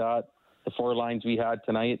teams like that, the 4 lines we had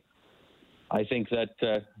tonight, I think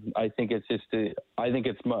obviously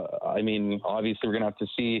we're going to have to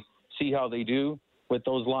see how they do with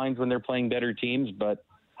those lines when they're playing better teams. But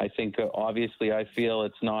I think obviously I feel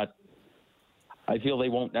they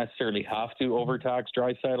won't necessarily have to overtax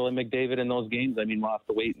Draisaitl and McDavid in those games. I mean, we'll have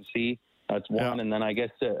to wait and see. That's one. Yeah. And then I guess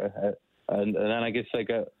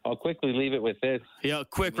I'll quickly leave it with this. Yeah,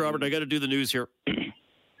 quick, Robert. I got to do the news here.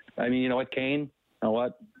 I mean, you know what, Kane? You know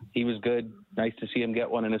what? He was good. Nice to see him get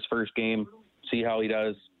one in his first game. See how he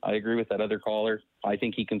does. I agree with that other caller. I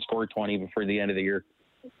think he can score 20 before the end of the year.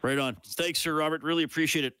 Right on. Thanks, sir, Robert. Really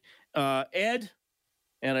appreciate it. Ed,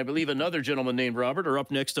 and I believe another gentleman named Robert are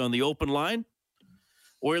up next on the open line.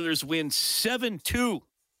 Oilers win 7-2.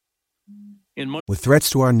 With threats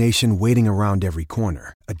to our nation waiting around every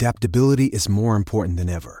corner, adaptability is more important than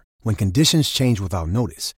ever. When conditions change without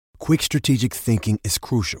notice, quick strategic thinking is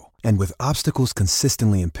crucial. And with obstacles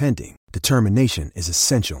consistently impending, determination is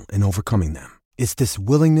essential in overcoming them. It's this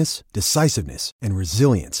willingness, decisiveness, and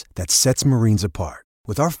resilience that sets Marines apart.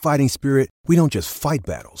 With our fighting spirit, we don't just fight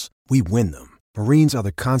battles, we win them. Marines are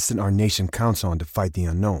the constant our nation counts on to fight the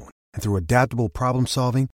unknown. And through adaptable problem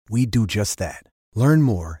solving, we do just that. Learn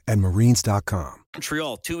more at marines.com.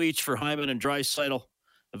 Montreal, 2 each for Hyman and Draisaitl.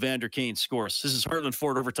 Evander Kane scores. This is Heartland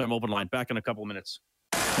Ford Overtime Open Line. Back in a couple minutes.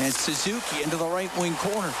 And Suzuki into the right wing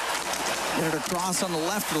corner. Get it across on the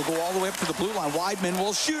left. It'll go all the way up to the blue line. Weidman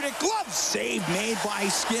will shoot it. Glove save made by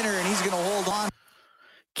Skinner, and he's going to hold on.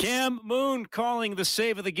 Cam Moon calling the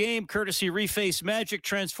save of the game, courtesy Reface Magic.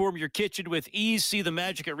 Transform your kitchen with ease. See the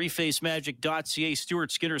magic at refacemagic.ca.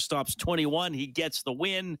 Stuart Skinner stops 21. He gets the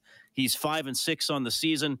win. He's 5-6 on the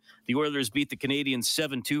season. The Oilers beat the Canadiens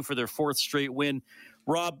 7-2 for their 4th straight win.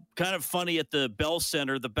 Rob, kind of funny at the Bell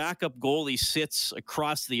Center, the backup goalie sits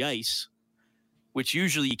across the ice, which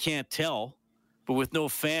usually you can't tell. But with no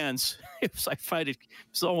fans, I find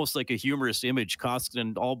it's almost like a humorous image.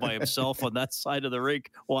 Koskinen all by himself on that side of the rink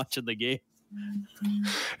watching the game.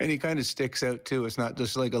 And he kind of sticks out, too. It's not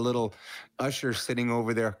just like a little usher sitting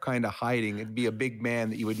over there kind of hiding. It'd be a big man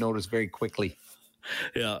that you would notice very quickly.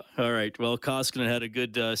 Yeah. All right. Well, Koskinen had a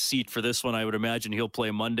good seat for this one. I would imagine he'll play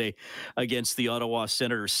Monday against the Ottawa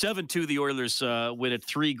Senators. 7-2, the Oilers win at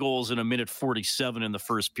 3 goals in a minute 47 in the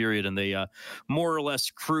first period, and they more or less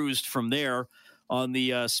cruised from there. On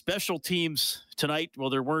the special teams tonight, well,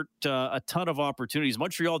 there weren't a ton of opportunities.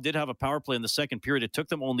 Montreal did have a power play in the second period. It took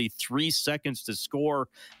them only 3 seconds to score.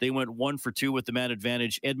 They went 1 for 2 with the man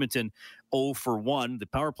advantage. Edmonton 0 for 1. The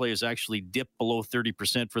power play has actually dipped below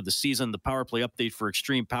 30% for the season. The power play update for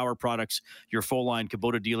Extreme Power Products, your full-line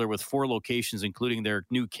Kubota dealer with 4 locations, including their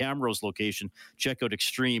new Camrose location. Check out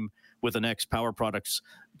Extreme with an X,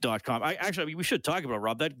 powerproducts.com. We should talk about,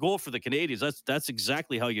 Rob, that goal for the Canadiens. That's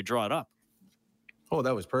exactly how you draw it up. Oh,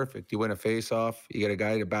 that was perfect. You win a face-off. You get a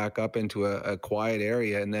guy to back up into a quiet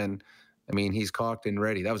area, and then, I mean, he's cocked and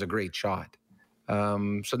ready. That was a great shot.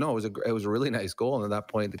 It was a really nice goal. And at that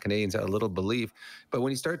point, the Canadiens had a little belief. But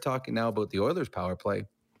when you start talking now about the Oilers' power play,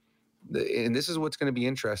 and this is what's going to be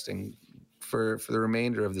interesting for the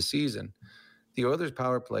remainder of the season, the Oilers'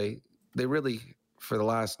 power play, they really, for the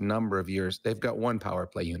last number of years, they've got 1 power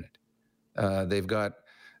play unit. They've got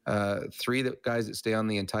 3 guys that stay on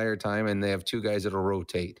the entire time, and they have 2 guys that'll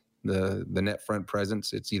rotate. The net front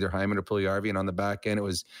presence, it's either Hyman or Puljujarvi, and on the back end, it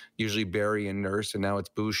was usually Barrie and Nurse, and now it's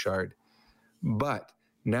Bouchard. But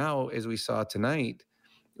now, as we saw tonight,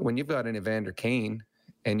 when you've got an Evander Kane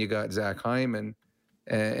and you got Zach Hyman,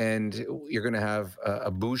 and you're going to have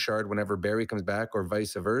a Bouchard whenever Barrie comes back, or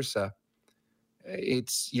vice versa,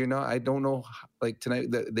 I don't know, like tonight,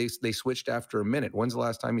 they switched after a minute. When's the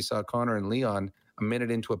last time you saw Connor and Leon a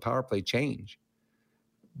minute into a power play change?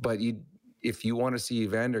 But if you want to see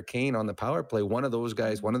Evander Kane on the power play, one of those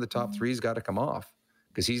guys, one of the top 3's got to come off,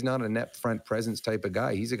 because he's not a net front presence type of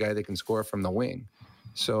guy. He's a guy that can score from the wing.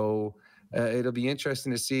 So it'll be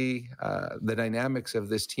interesting to see the dynamics of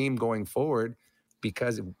this team going forward,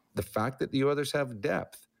 because the fact that the Oilers have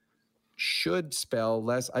depth should spell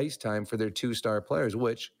less ice time for their 2-star players,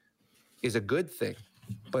 which is a good thing.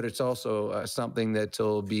 But it's also something that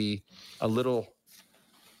will be a little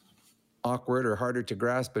awkward or harder to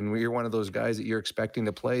grasp. And when you're one of those guys that you're expecting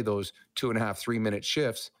to play those 2.5, 3-minute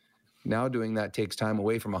shifts, now doing that takes time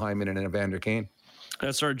away from a Hyman and an Evander Kane.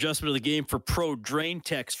 That's our adjustment of the game for Pro Drain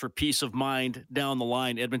Text for peace of mind down the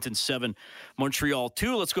line. Edmonton 7, Montreal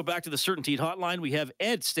 2. Let's go back to the Certainty Hotline. We have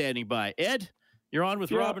Ed standing by. Ed, you're on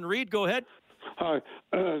with Robin Reed. Go ahead. Hi.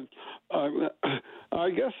 I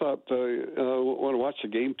guess that when I watch the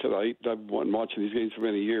game tonight, I've been watching these games for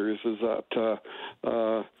many years, is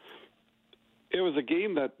that it was a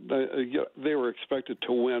game that they were expected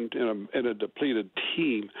to win in a depleted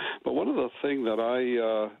team. But one of the things that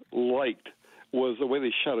I liked was the way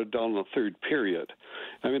they shut it down in the third period.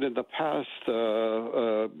 I mean, in the past,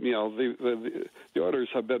 the Oilers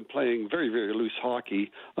have been playing very, very loose hockey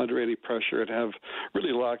under any pressure and have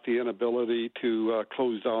really lacked the inability to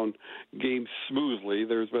close down games smoothly.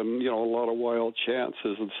 There's been, a lot of wild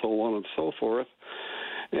chances and so on and so forth.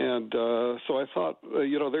 And so I thought,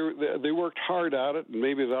 they worked hard at it, and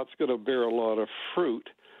maybe that's going to bear a lot of fruit.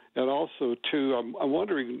 And also, too, I'm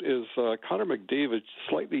wondering, is Connor McDavid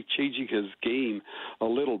slightly changing his game a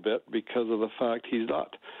little bit because of the fact he's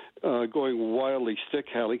not going wildly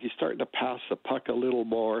stick-handling? He's starting to pass the puck a little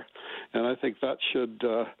more, and I think that should,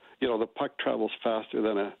 the puck travels faster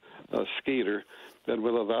than a skater, and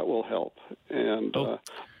whether that will help. And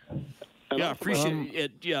appreciate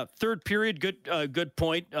it. Yeah, third period, good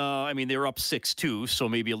point. I mean, they were up 6-2, so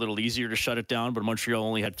maybe a little easier to shut it down, but Montreal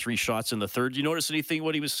only had 3 shots in the third. You notice anything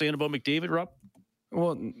what he was saying about McDavid, Rob?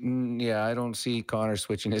 Well, yeah, I don't see Connor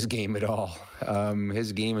switching his game at all.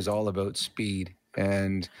 His game is all about speed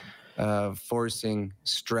and forcing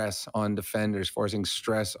stress on defenders, forcing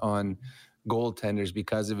stress on goaltenders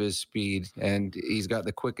because of his speed. And he's got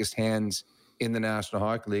the quickest hands in the National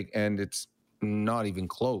Hockey League, and it's not even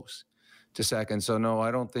close to second. So, no, I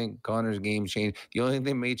don't think Connor's game changed. The only thing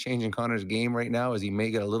that may change in Connor's game right now is he may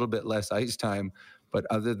get a little bit less ice time. But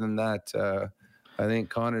other than that, I think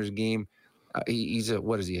Connor's game, he's a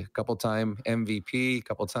couple-time MVP, a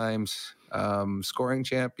couple times scoring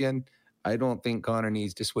champion. I don't think Connor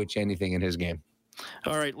needs to switch anything in his game.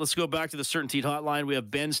 All right, let's go back to the Certainty Hotline. We have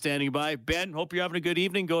Ben standing by. Ben, hope you're having a good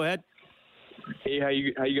evening. Go ahead. Hey, how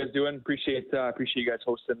you guys doing? Appreciate you guys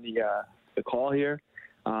hosting the call here.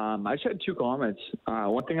 I just had 2 comments.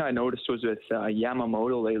 One thing I noticed was with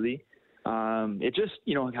Yamamoto lately. It just,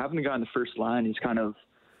 having the guy on the first line, he's kind of,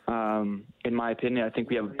 in my opinion, I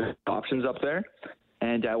think we have good options up there.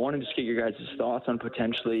 And I wanted to just get your guys' thoughts on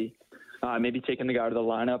potentially maybe taking the guy out of the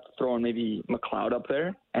lineup, throwing maybe McLeod up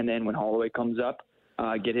there, and then when Holloway comes up,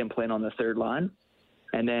 get him playing on the third line.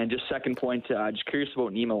 And then just second point, just curious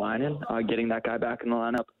about Niemelainen, getting that guy back in the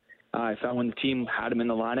lineup. I found when the team had him in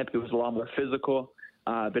the lineup, it was a lot more physical.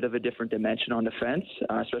 A bit of a different dimension on defense,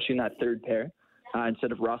 especially in that third pair.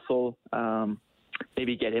 Instead of Russell,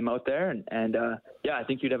 maybe get him out there. And I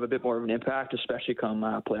think you'd have a bit more of an impact, especially come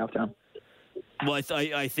playoff time. Well,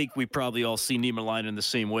 I think we probably all see Niemelainen in the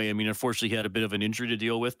same way. I mean, unfortunately, he had a bit of an injury to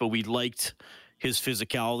deal with, but we liked his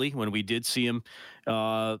physicality when we did see him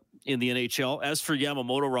in the NHL. As for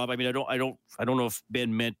Yamamoto, Rob, I mean, I don't know if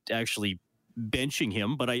Ben meant actually benching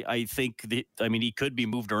him, but I think that, I mean, he could be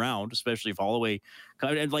moved around, especially if Holloway,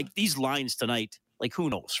 and like these lines tonight, like who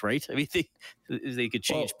knows, right? I mean, they could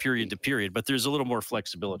change period to period, but there's a little more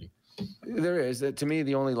flexibility. There is. To me,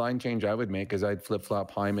 the only line change I would make is I'd flip-flop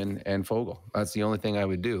Hyman and Fogle. That's the only thing I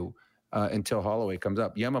would do until Holloway comes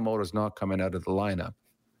up. Yamamoto's not coming out of the lineup.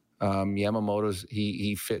 Yamamoto's,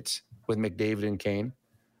 he fits with McDavid and Kane.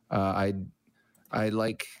 I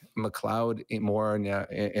like McLeod more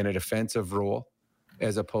in a defensive role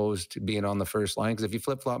as opposed to being on the first line. Because if you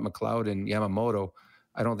flip-flop McLeod and Yamamoto,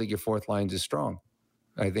 I don't think your fourth line's as strong.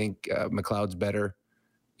 I think McLeod's better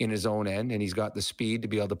in his own end, and he's got the speed to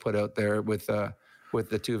be able to put out there with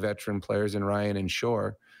the 2 veteran players in Ryan and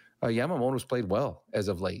Shore. Yamamoto's played well as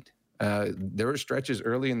of late. There were stretches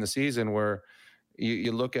early in the season where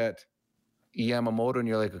you look at Yamamoto and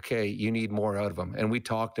you're like, okay, you need more out of him. And we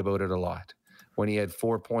talked about it a lot when he had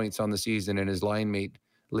 4 points on the season and his line mate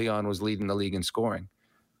Leon was leading the league in scoring.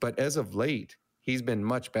 But as of late, he's been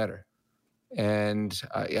much better. And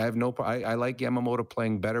I like Yamamoto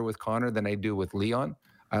playing better with Connor than I do with Leon.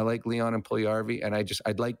 I like Leon and Puljujarvi, and I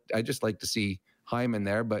just like to see Hyman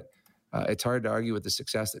there, but it's hard to argue with the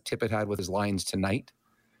success that Tippett had with his lines tonight.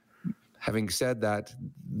 Having said that,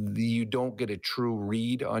 you don't get a true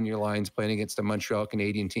read on your lines playing against a Montreal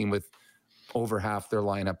Canadian team with over half their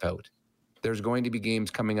lineup out. There's going to be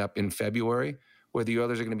games coming up in February where the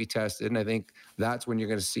others are going to be tested, and I think that's when you're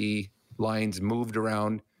going to see lines moved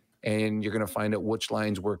around, and you're going to find out which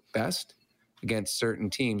lines work best against certain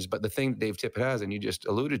teams. But the thing Dave Tippett has, and you just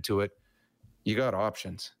alluded to it, you got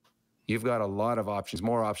options. You've got a lot of options,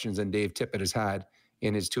 more options than Dave Tippett has had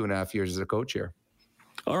in his 2.5 years as a coach here.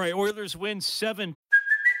 All right, Oilers win 7.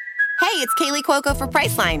 Hey, it's Kaylee Cuoco for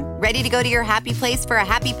Priceline. Ready to go to your happy place for a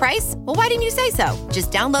happy price? Well, why didn't you say so?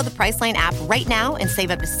 Just download the Priceline app right now and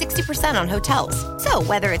save up to 60% on hotels. So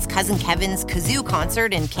whether it's Cousin Kevin's Kazoo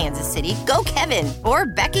Concert in Kansas City, go Kevin, or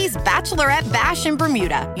Becky's Bachelorette Bash in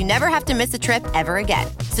Bermuda, you never have to miss a trip ever again.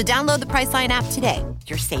 So download the Priceline app today.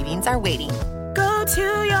 Your savings are waiting. Go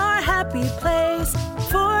to your happy place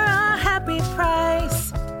for a happy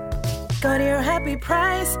price. Go to your happy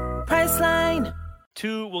price, Priceline.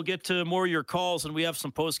 2, we'll get to more of your calls, and we have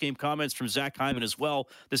some post-game comments from Zach Hyman as well.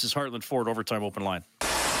 This is Heartland Ford Overtime Open Line.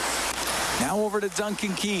 Now over to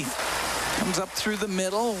Duncan Keith. Comes up through the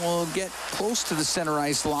middle. Will get close to the center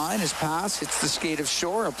ice line. His pass hits the skate of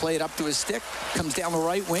Shore. He'll play it up to his stick. Comes down the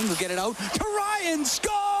right wing. Will get it out to Ryan.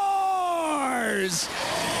 Scores!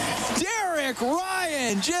 Derek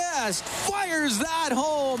Ryan just fires that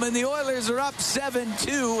home, and the Oilers are up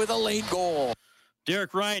 7-2 with a late goal.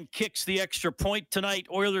 Derek Ryan kicks the extra point tonight.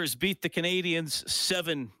 Oilers beat the Canadiens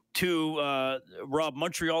 7-2. Rob,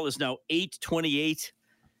 Montreal is now 8-28-8.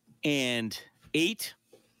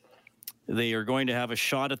 They are going to have a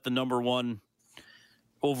shot at the number 1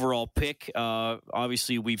 overall pick.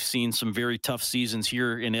 Obviously, we've seen some very tough seasons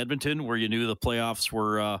here in Edmonton where you knew the playoffs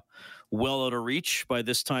were well out of reach by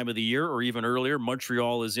this time of the year or even earlier.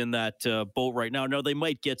 Montreal is in that boat right now. Now, they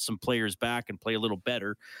might get some players back and play a little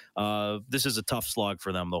better. This is a tough slog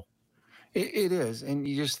for them, though. It is. And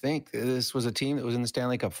you just think this was a team that was in the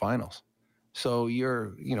Stanley Cup Finals. So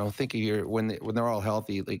think of when they're all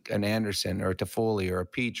healthy, like an Anderson or a Toffoli or a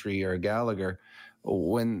Petrie or a Gallagher,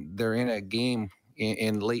 when they're in a game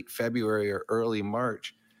in late February or early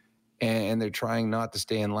March, and they're trying not to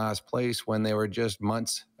stay in last place when they were just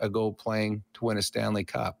months ago playing to win a Stanley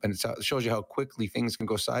Cup. And it shows you how quickly things can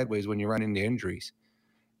go sideways when you run into injuries.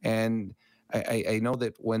 And I know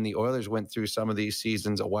that when the Oilers went through some of these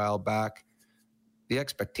seasons a while back, the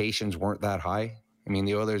expectations weren't that high. I mean,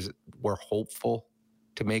 the Oilers were hopeful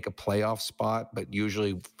to make a playoff spot, but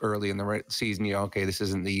usually early in the season, okay, this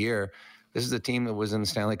isn't the year. This is a team that was in the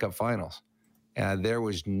Stanley Cup Finals. There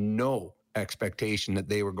was no expectation that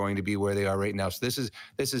they were going to be where they are right now. So this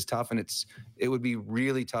is tough, and it would be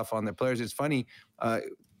really tough on the players. It's funny,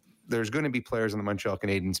 there's going to be players on the Montreal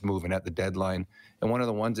Canadiens moving at the deadline, and one of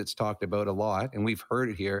the ones that's talked about a lot, and we've heard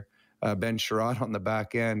it here, Ben Sherratt on the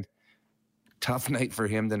back end. Tough night for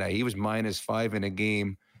him tonight. He was -5 in a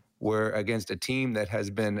game where against a team that has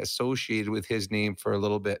been associated with his name for a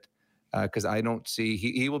little bit, because I don't see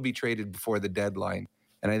he will be traded before the deadline.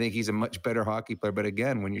 And I think he's a much better hockey player. But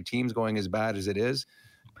again, when your team's going as bad as it is,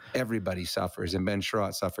 everybody suffers. And Ben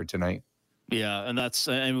Sherratt suffered tonight. Yeah,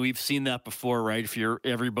 and we've seen that before, right? If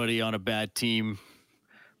everybody on a bad team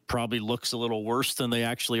probably looks a little worse than they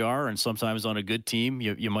actually are. And sometimes on a good team,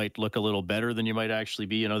 you might look a little better than you might actually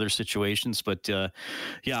be in other situations. But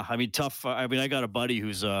yeah, I mean, tough. I got a buddy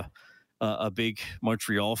who's a big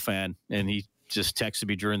Montreal fan, and he just texted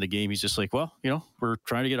me during the game. He's just like, well, we're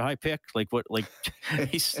trying to get a high pick.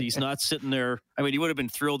 He's not sitting there. I mean, he would have been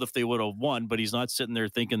thrilled if they would have won, but he's not sitting there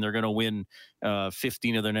thinking they're going to win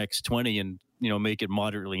 15 of their next 20 and, make it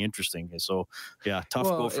moderately interesting. So yeah, tough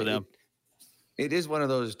go for them. It is one of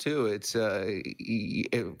those too. It's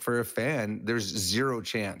for a fan, there's zero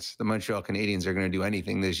chance the Montreal Canadiens are going to do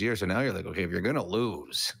anything this year. So now you're like, okay, if you're going to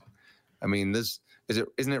lose, I mean, isn't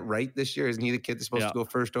it right this year? Isn't he the kid that's supposed to go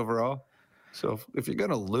first overall? So if you're going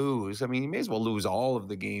to lose, I mean, you may as well lose all of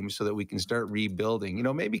the games so that we can start rebuilding.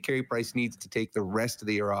 Maybe Carey Price needs to take the rest of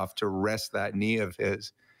the year off to rest that knee of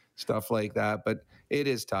his, stuff like that. But it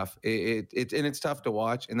is tough. It's tough to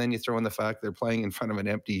watch. And then you throw in the fact they're playing in front of an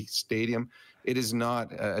empty stadium. It is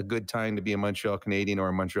not a good time to be a Montreal Canadian or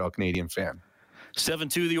a Montreal Canadian fan.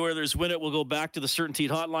 7-2, the Oilers win it. We'll go back to the Certainty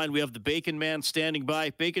Hotline. We have the Bacon Man standing by.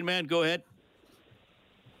 Bacon Man, go ahead.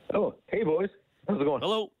 Oh, hey, boys. How's it going?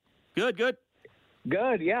 Hello. Good. Good.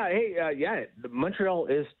 Yeah. Hey, Montreal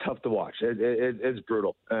is tough to watch. It's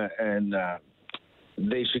brutal. And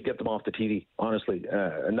they should get them off the TV, honestly.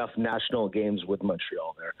 Enough national games with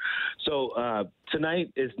Montreal there. So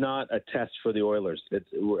tonight is not a test for the Oilers.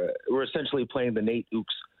 We're essentially playing the Nate Ooks,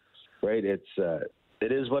 right? It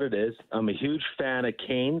is what it is. I'm a huge fan of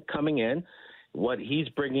Kane coming in. What he's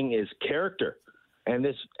bringing is character, and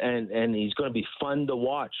he's going to be fun to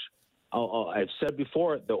watch. I've said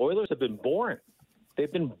before, the Oilers have been boring.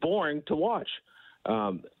 They've been boring to watch.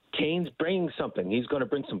 Kane's bringing something. He's going to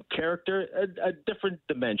bring some character, a different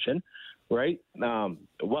dimension, right?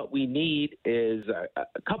 What we need is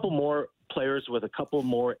a couple more players with a couple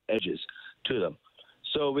more edges to them.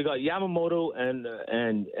 So we got Yamamoto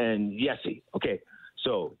and Yessi. Okay,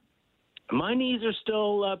 so my knees are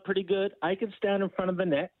still pretty good. I can stand in front of the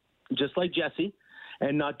net, just like Jesse,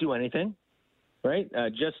 and not do anything, right?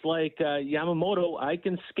 Just like Yamamoto, I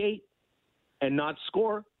can skate and not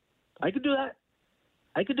score. I could do that,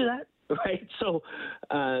 right? So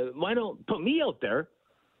why don't put me out there?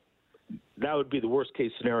 That would be the worst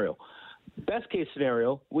case scenario. Best case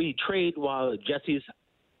scenario, we trade while Jesse's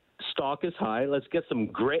stock is high. Let's get some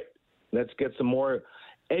grit. Let's get some more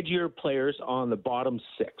edgier players on the bottom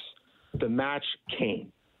six to match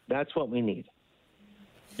Kane. That's what we need.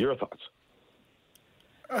 Your thoughts?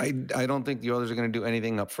 I don't think the Oilers are going to do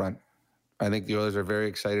anything up front. I think the Oilers are very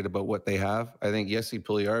excited about what they have. I think Jesse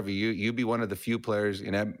Puljujarvi, you be one of the few players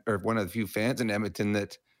or one of the few fans in Edmonton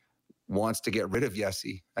that wants to get rid of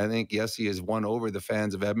Jesse. I think Jesse has won over the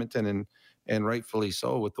fans of Edmonton, and rightfully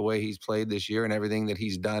so, with the way he's played this year and everything that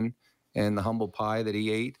he's done and the humble pie that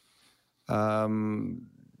he ate.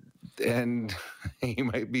 And he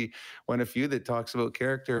might be one of few that talks about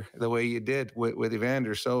character the way you did with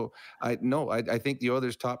Evander. So I think the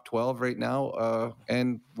Oilers top 12 right now,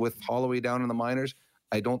 and with Holloway down in the minors,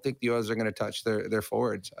 I don't think the Oilers are going to touch their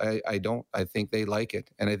forwards. I don't. I think they like it.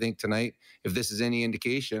 And I think tonight, if this is any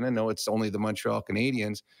indication, I know it's only the Montreal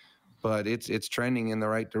Canadiens, but it's trending in the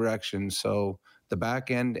right direction. So the back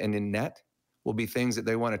end and in net will be things that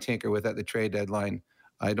they want to tinker with at the trade deadline.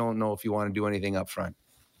 I don't know if you want to do anything up front.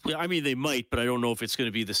 Yeah, I mean, they might, but I don't know if it's going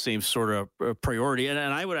to be the same sort of priority. And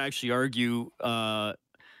I would actually argue,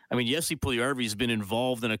 Jesse Puljujarvi has been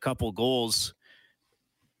involved in a couple goals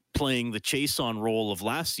playing the chase-on role of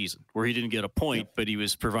last season, where he didn't get a point, but he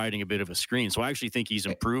was providing a bit of a screen. So I actually think he's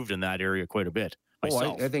improved in that area quite a bit.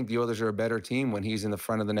 I think the Oilers are a better team when he's in the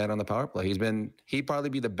front of the net on the power play. He'd probably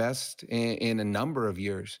be the best in a number of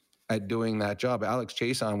years at doing that job. Alex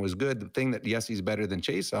Chason was good. The thing that Jesse's better than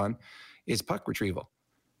Chason is puck retrieval.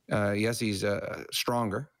 Jesse's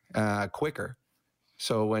stronger, quicker.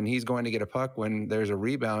 So when he's going to get a puck, when there's a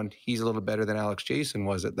rebound, he's a little better than Alex Chason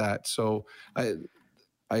was at that. So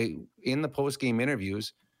I in the post-game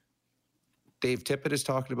interviews, Dave Tippett has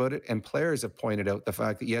talked about it, and players have pointed out the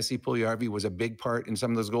fact that Jesse Puljujarvi was a big part in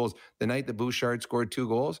some of those goals. The night that Bouchard scored 2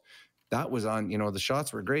 goals, that was on, the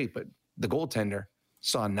shots were great, but the goaltender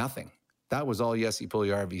saw nothing. That was all Jesse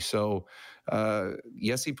Puljujarvi. So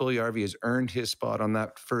Jesse Puljujarvi has earned his spot on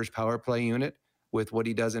that first power play unit with what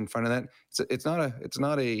he does in front of that. It's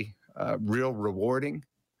not a real rewarding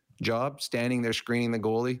job, standing there screening the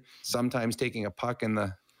goalie, sometimes taking a puck in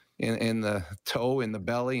the toe, in the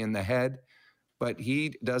belly, in the head. But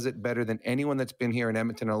he does it better than anyone that's been here in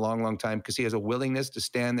Edmonton in a long, long time, because he has a willingness to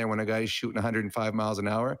stand there when a guy's shooting 105 miles an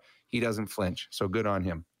hour. He doesn't flinch. So good on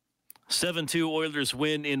him. 7-2 Oilers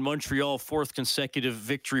win in Montreal, 4th consecutive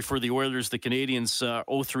victory for the Oilers. The Canadians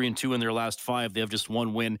 0-3-2 in their last 5. They have just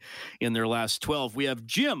 1 win in their last 12. We have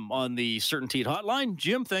Jim on the Certainty Hotline.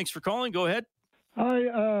 Jim, thanks for calling. Go ahead.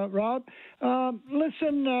 Hi, Rob.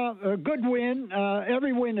 Listen, a good win.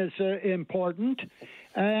 Every win is important.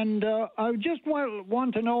 And I just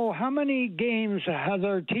want to know, how many games has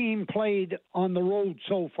our team played on the road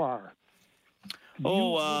so far? Do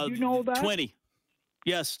you know that? 20.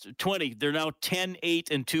 Yes, 20. They're now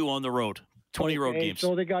 10-8-2 on the road. 20 road games.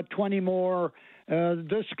 So they got 20 more.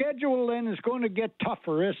 The schedule then is going to get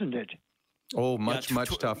tougher, isn't it? Oh, much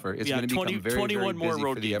tougher. It's going to become very, 21 very busy more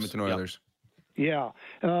road for the games. Edmonton Oilers. Yeah,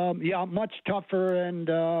 much tougher, and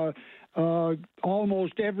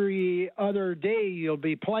almost every other day you'll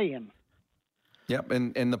be playing. Yep,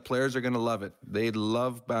 and the players are going to love it. They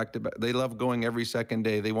love back-to-back. They love going every second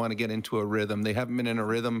day. They want to get into a rhythm. They haven't been in a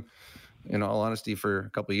rhythm, in all honesty, for a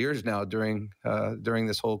couple of years now during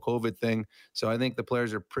this whole COVID thing. So I think the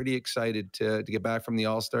players are pretty excited to get back from the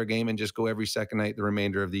All-Star game and just go every second night the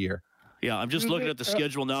remainder of the year. Yeah, I'm just looking at the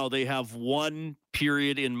schedule now. They have 1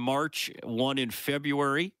 period in March, 1 in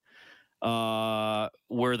February,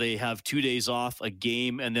 where they have 2 days off, a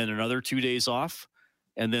game, and then another 2 days off.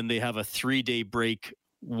 And then they have a 3-day break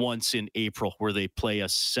once in April, where they play a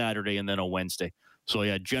Saturday and then a Wednesday. So,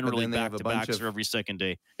 yeah, generally back-to-backs for every second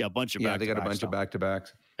day. Yeah, a bunch of back-to-backs. Yeah, they got a bunch of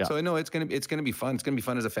back-to-backs. Yeah. So, I know it's gonna be fun. It's going to be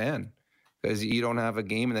fun as a fan. because you don't have a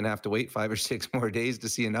game and then have to wait 5 or 6 more days to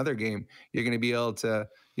see another game. You're going to be able to,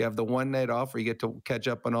 you have the one night off where you get to catch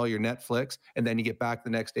up on all your Netflix, and then you get back the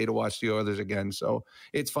next day to watch the Oilers again. So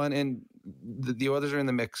it's fun. And the Oilers are in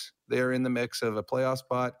the mix. They're in the mix of a playoff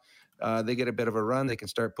spot. They get a bit of a run. They can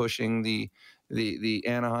start pushing the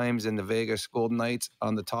Anaheims and the Vegas Golden Knights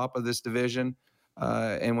on the top of this division.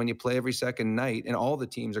 And when you play every second night, and all the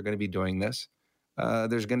teams are going to be doing this,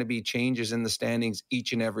 there's going to be changes in the standings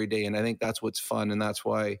each and every day. And I think that's what's fun. And that's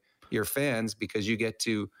why you're fans, because you get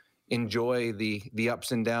to enjoy the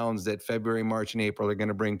ups and downs that February, March, and April are going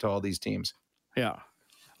to bring to all these teams. Yeah.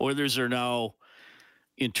 Oilers are now,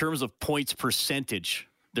 in terms of points percentage,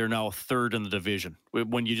 they're now third in the division.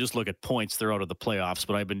 When you just look at points, they're out of the playoffs.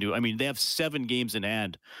 But they have 7 games in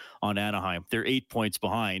hand on Anaheim. They're 8 points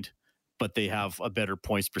behind, but they have a better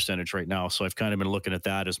points percentage right now. So I've kind of been looking at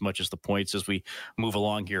that as much as the points as we move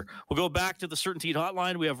along here. We'll go back to the Certainty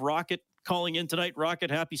Hotline. We have Rocket calling in tonight. Rocket,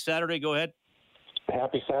 happy Saturday. Go ahead.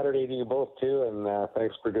 Happy Saturday to you both, too, and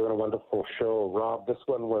thanks for doing a wonderful show. Rob, this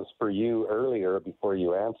one was for you earlier before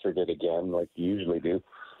you answered it again, like you usually do.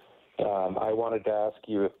 I wanted to ask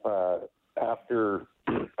you if after,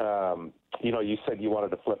 you said you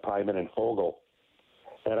wanted to flip Hyman and Foegele.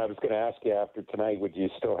 And I was going to ask you after tonight, would you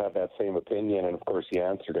still have that same opinion? And, of course, you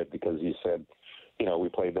answered it because you said, we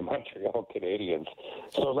played the Montreal Canadiens.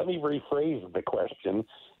 So let me rephrase the question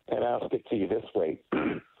and ask it to you this way.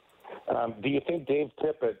 Do you think Dave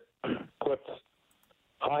Tippett puts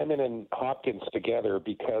Hyman and Hopkins together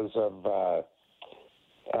because of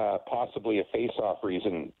possibly a face-off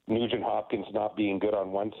reason? Nugent Hopkins not being good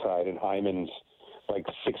on one side and Hyman's like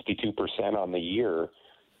 62% on the year.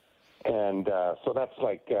 And so that's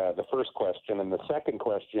like the first question. And the second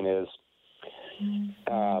question is,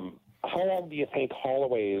 how long do you think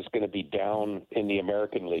Holloway is going to be down in the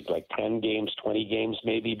American League? Like 10 games, 20 games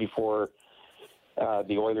maybe before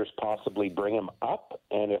the Oilers possibly bring him up?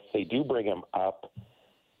 And if they do bring him up,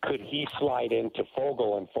 could he slide into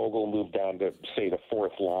Foegele and Foegele move down to, say, the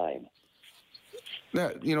fourth line?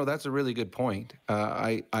 That's a really good point.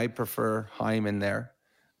 I prefer Hyman there.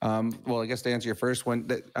 Well, I guess to answer your first one,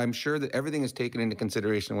 I'm sure that everything is taken into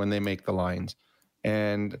consideration when they make the lines.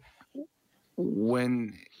 And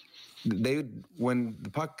when the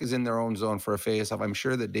puck is in their own zone for a faceoff, I'm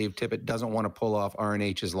sure that Dave Tippett doesn't want to pull off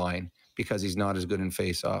RNH's line because he's not as good in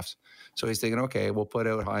faceoffs. So he's thinking, okay, we'll put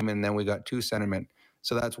out Hyman, and then we got 2 centermen.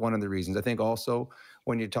 So that's one of the reasons. I think also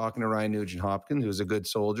when you're talking to Ryan Nugent-Hopkins, who's a good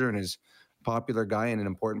soldier and is a popular guy and an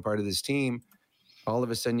important part of this team, all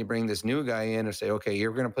of a sudden you bring this new guy in and say, okay,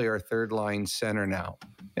 you're going to play our third line center now.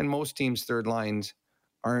 And most teams' third lines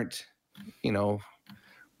aren't, an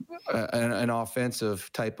offensive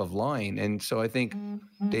type of line. And so I think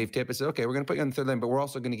Dave Tippett said, okay, we're going to put you on the third line, but we're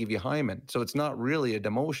also going to give you Hyman. So it's not really a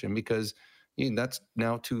demotion because that's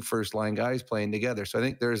now 2 first-line guys playing together. So I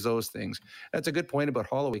think there's those things. That's a good point about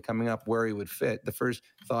Holloway coming up where he would fit. The first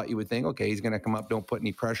thought you would think, okay, he's going to come up, don't put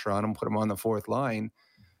any pressure on him, put him on the fourth line.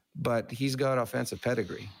 But he's got offensive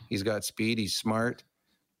pedigree. He's got speed. He's smart.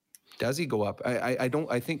 Does he go up? I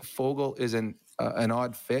think Foegele is an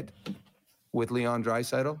odd fit with Leon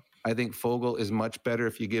Draisaitl. I think Foegele is much better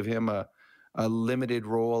if you give him a limited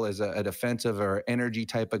role as a defensive or energy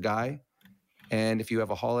type of guy. And if you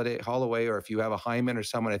have a Holloway or if you have a Hyman or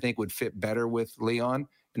someone I think would fit better with Leon,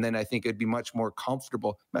 and then I think it'd be much more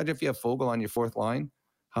comfortable. Imagine if you have Foegele on your fourth line,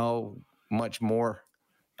 how much more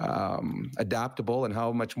adaptable and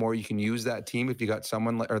how much more you can use that team if you got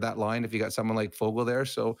someone or that line if you got someone like Foegele there.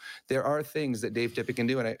 So there are things that Dave Tippett can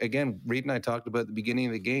do. And again, Reed and I talked about at the beginning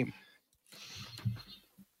of the game.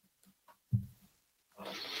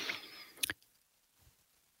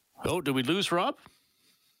 Oh, did we lose Rob?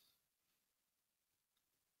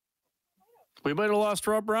 We might have lost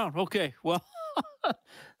Rob Brown. Okay, well,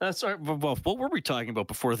 that's all right. Well, what were we talking about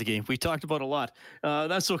before the game? We talked about a lot.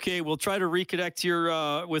 That's okay. We'll try to reconnect here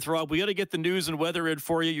with Rob. We got to get the news and weather in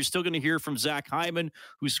for you. You're still going to hear from Zach Hyman,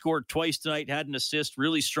 who scored twice tonight, had an assist.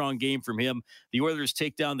 Really strong game from him. The Oilers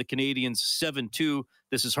take down the Canadiens 7-2.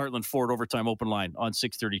 This is Heartland Ford Overtime Open Line on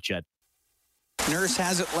 630 CHED. Nurse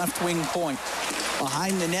has it left wing point.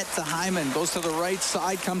 Behind the net to Hyman. Goes to the right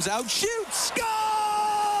side, comes out, shoots, scores!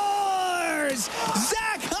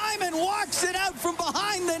 Zach Hyman walks it out from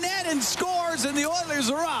behind the net and scores, and the Oilers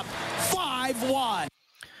are up 5-1.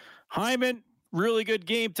 Hyman, really good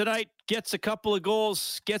game tonight. Gets a couple of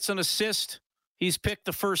goals, gets an assist. He's picked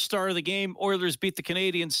the first star of the game. Oilers beat the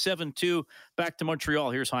Canadiens 7-2. Back to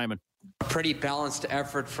Montreal. Here's Hyman. A pretty balanced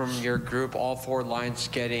effort from your group, all 4 lines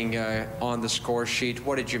getting on the score sheet.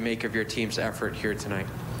 What did you make of your team's effort here tonight?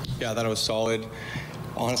 Yeah, I thought it was solid.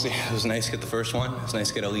 Honestly, it was nice to get the first one. It was nice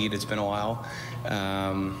to get a lead. It's been a while.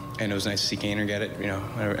 And it was nice to see Kaner get it. You know,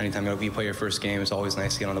 anytime you play your first game, it's always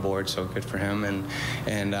nice to get on the board, so good for him.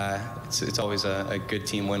 And it's always a good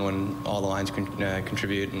team win when all the lines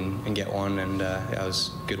contribute and get one, and yeah, it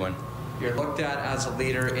was a good win. You're looked at as a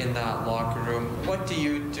leader in that locker room. What do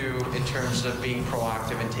you do in terms of being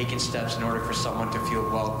proactive and taking steps in order for someone to feel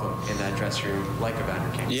welcome in that dressing room like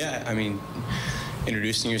Evander Kane? Yeah, I mean,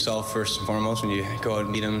 introducing yourself first and foremost when you go out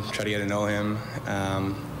and meet him, try to get to know him,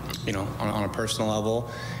 you know, on a personal level,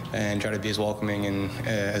 and try to be as welcoming and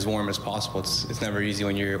as warm as possible. It's never easy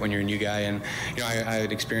when you're a new guy, and you know, I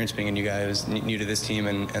had experience being a new guy. I was new to this team,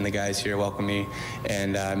 and the guys here welcomed me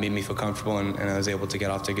and made me feel comfortable, and I was able to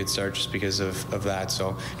get off to a good start just because of that.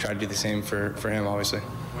 So try to do the same for him, obviously.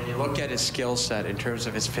 When you look at his skill set in terms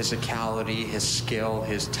of his physicality, his skill,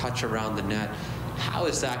 his touch around the net, how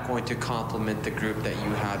is that going to complement the group that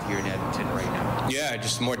you have here in Edmonton right now? Yeah,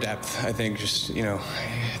 just more depth. I think just, you know,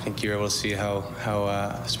 I think you're able to see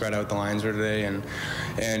how spread out the lines were today, and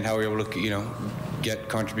how we're able to, you know, get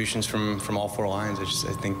contributions from all four lines.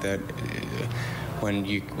 I think that when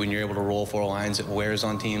you're able to roll four lines, it wears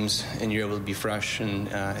on teams, and you're able to be fresh, and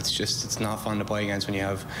it's not fun to play against when you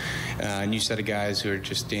have a new set of guys who are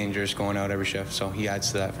just dangerous going out every shift. So he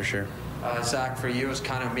adds to that for sure. Zach, for you, it's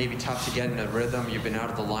kind of maybe tough to get in a rhythm. You've been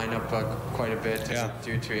out of the lineup quite a bit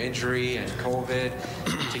due to injury and COVID.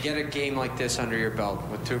 To get a game like this under your belt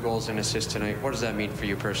with 2 goals and assists tonight, what does that mean for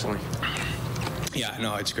you personally? Yeah,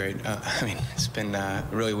 no, it's great. I mean, it's been a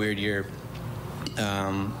really weird year,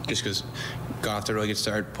 just because got off to a really good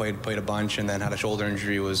start, played a bunch, and then had a shoulder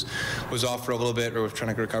injury, was off for a little bit, or was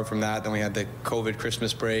trying to recover from that. Then we had the COVID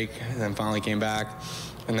Christmas break, and then finally came back,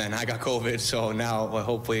 and then I got COVID. So now,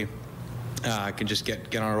 hopefully, I can just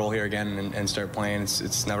get on a roll here again and start playing.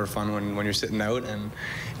 It's never fun when you're sitting out, and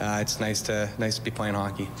it's nice to be playing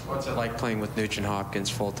hockey. What's it like playing with Nugent Hopkins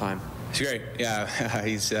full time? It's great. Yeah,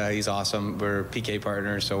 he's awesome. We're PK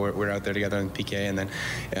partners, so we're out there together in PK, and then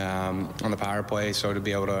on the power play. So to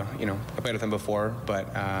be able to, you know, I played with him before, but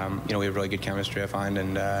you know, we have really good chemistry, I find,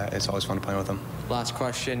 and it's always fun to play with him. Last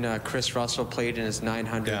question. Chris Russell played in his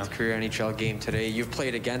 900th career NHL game today. You've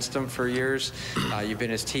played against him for years. You've been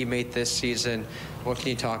his teammate this season. What can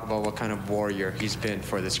you talk about what kind of warrior he's been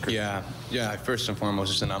for this group? Yeah. First and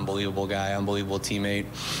foremost, just an unbelievable guy, unbelievable teammate.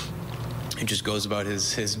 He just goes about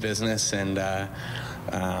his business, and then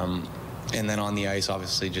on the ice,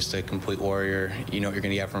 obviously, just a complete warrior. You know what you're going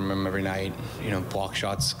to get from him every night. You know, block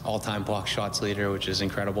shots, all-time block shots leader, which is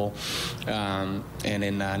incredible. And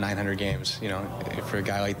in 900 games, you know, for a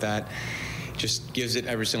guy like that, just gives it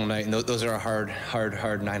every single night. And those are hard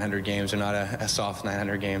 900 games. They're not a soft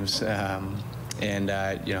 900 games. And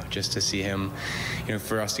you know, just to see him, you know,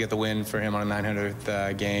 for us to get the win for him on a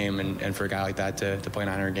 900th game, and for a guy like that to play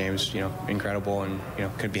 900 games, you know, incredible, and you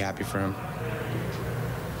know, could be happy for him.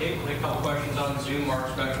 Okay, a couple questions on Zoom. Mark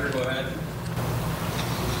Spector, go ahead.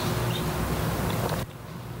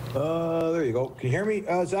 There you go. Can you hear me,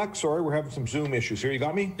 Zach? Sorry, we're having some Zoom issues here. You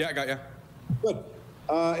got me? Yeah, I got you. Good.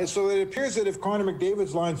 And so it appears that if Connor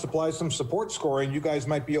McDavid's line supplies some support scoring, you guys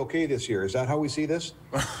might be okay this year. Is that how we see this?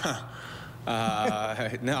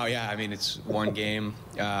 No, yeah, I mean, it's one game,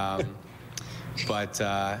 but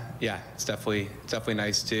yeah, it's definitely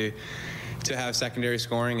nice to have secondary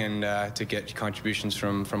scoring, and to get contributions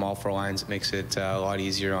from all four lines. It makes it a lot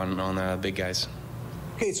easier on the big guys.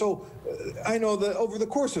 Okay, so I know that over the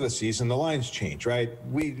course of a season, the lines change, right?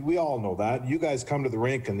 We all know that. You guys come to the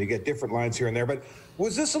rink and you get different lines here and there, but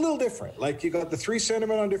was this a little different? Like, you got the 3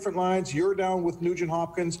 centermen on different lines, you're down with Nugent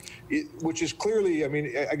Hopkins, which is clearly, I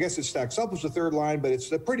mean, I guess it stacks up as the third line, but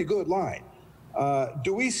it's a pretty good line.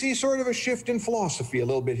 Do we see sort of a shift in philosophy a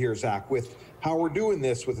little bit here, Zach, with how we're doing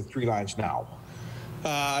this with the 3 lines now?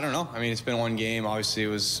 I don't know. I mean, it's been one game. Obviously, it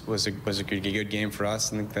was a good game for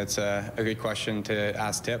us. I think that's a good question to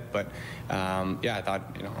ask Tip. But yeah, I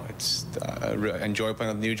thought, you know, it's enjoy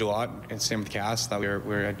playing with Nuge a lot. And same with Cass. Thought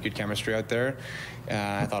we had good chemistry out there.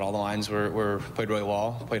 I thought all the lines were played really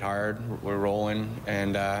well, played hard, we're rolling.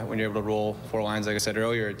 And when you're able to roll 4 lines, like I said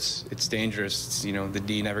earlier, it's dangerous. It's, you know, the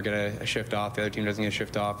D never get a shift off, the other team doesn't get a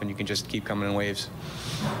shift off, and you can just keep coming in waves.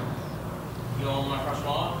 You don't want to press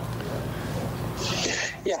ball?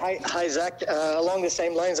 Yeah, hi, Zach. Along the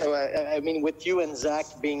same lines, I mean, with you and Zach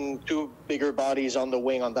being 2 bigger bodies on the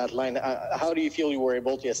wing on that line, how do you feel you were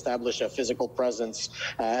able to establish a physical presence,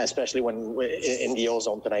 especially when in the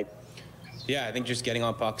O-zone tonight? Yeah, I think just getting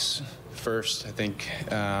on pucks first. I think,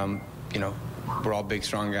 you know, we're all big,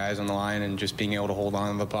 strong guys on the line, and just being able to hold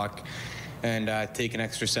on to the puck take an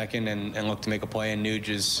extra second and look to make a play. And Nuge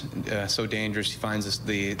is so dangerous. He finds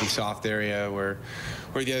the soft area where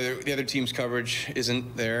the other team's coverage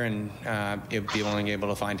isn't there, and being able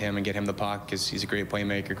to find him and get him the puck, because he's a great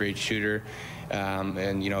playmaker, great shooter.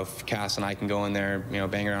 And if Cass and I can go in there,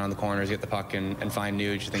 bang around the corners, get the puck and find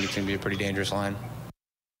Nuge, I think it's going to be a pretty dangerous line.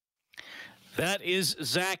 That is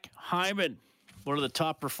Zach Hyman, one of the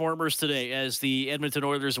top performers today, as the Edmonton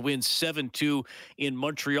Oilers win 7-2 in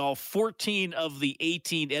Montreal. 14 of the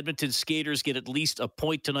 18 Edmonton skaters get at least a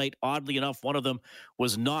point tonight. Oddly enough, one of them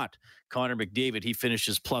was not Connor McDavid. He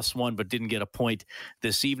finishes +1, but didn't get a point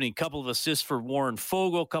this evening. Couple of assists for Warren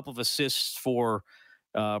Foegele, couple of assists for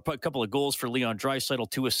a couple of goals for Leon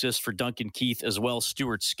Draisaitl, 2 assists for Duncan Keith as well.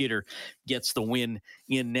 Stuart Skinner gets the win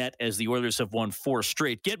in net as the Oilers have won 4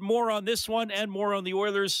 straight. Get more on this one and more on the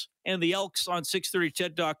Oilers and the Elks on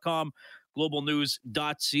 630ched.com,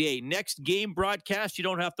 globalnews.ca. Next game broadcast, you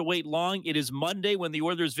don't have to wait long. It is Monday when the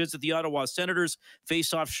Oilers visit the Ottawa Senators.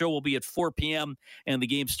 Face-off show will be at 4 p.m., and the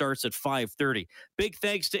game starts at 5:30. Big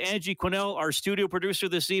thanks to Angie Quinnell, our studio producer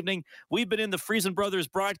this evening. We've been in the Friesen Brothers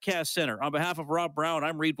Broadcast Center. On behalf of Rob Brown,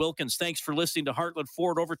 I'm Reed Wilkins. Thanks for listening to Heartland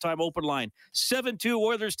Ford Overtime Open Line. 7-2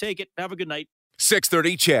 Oilers take it. Have a good night.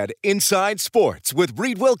 630 CHED Inside Sports with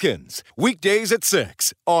Reed Wilkins. Weekdays at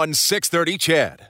 6 on 630 CHED.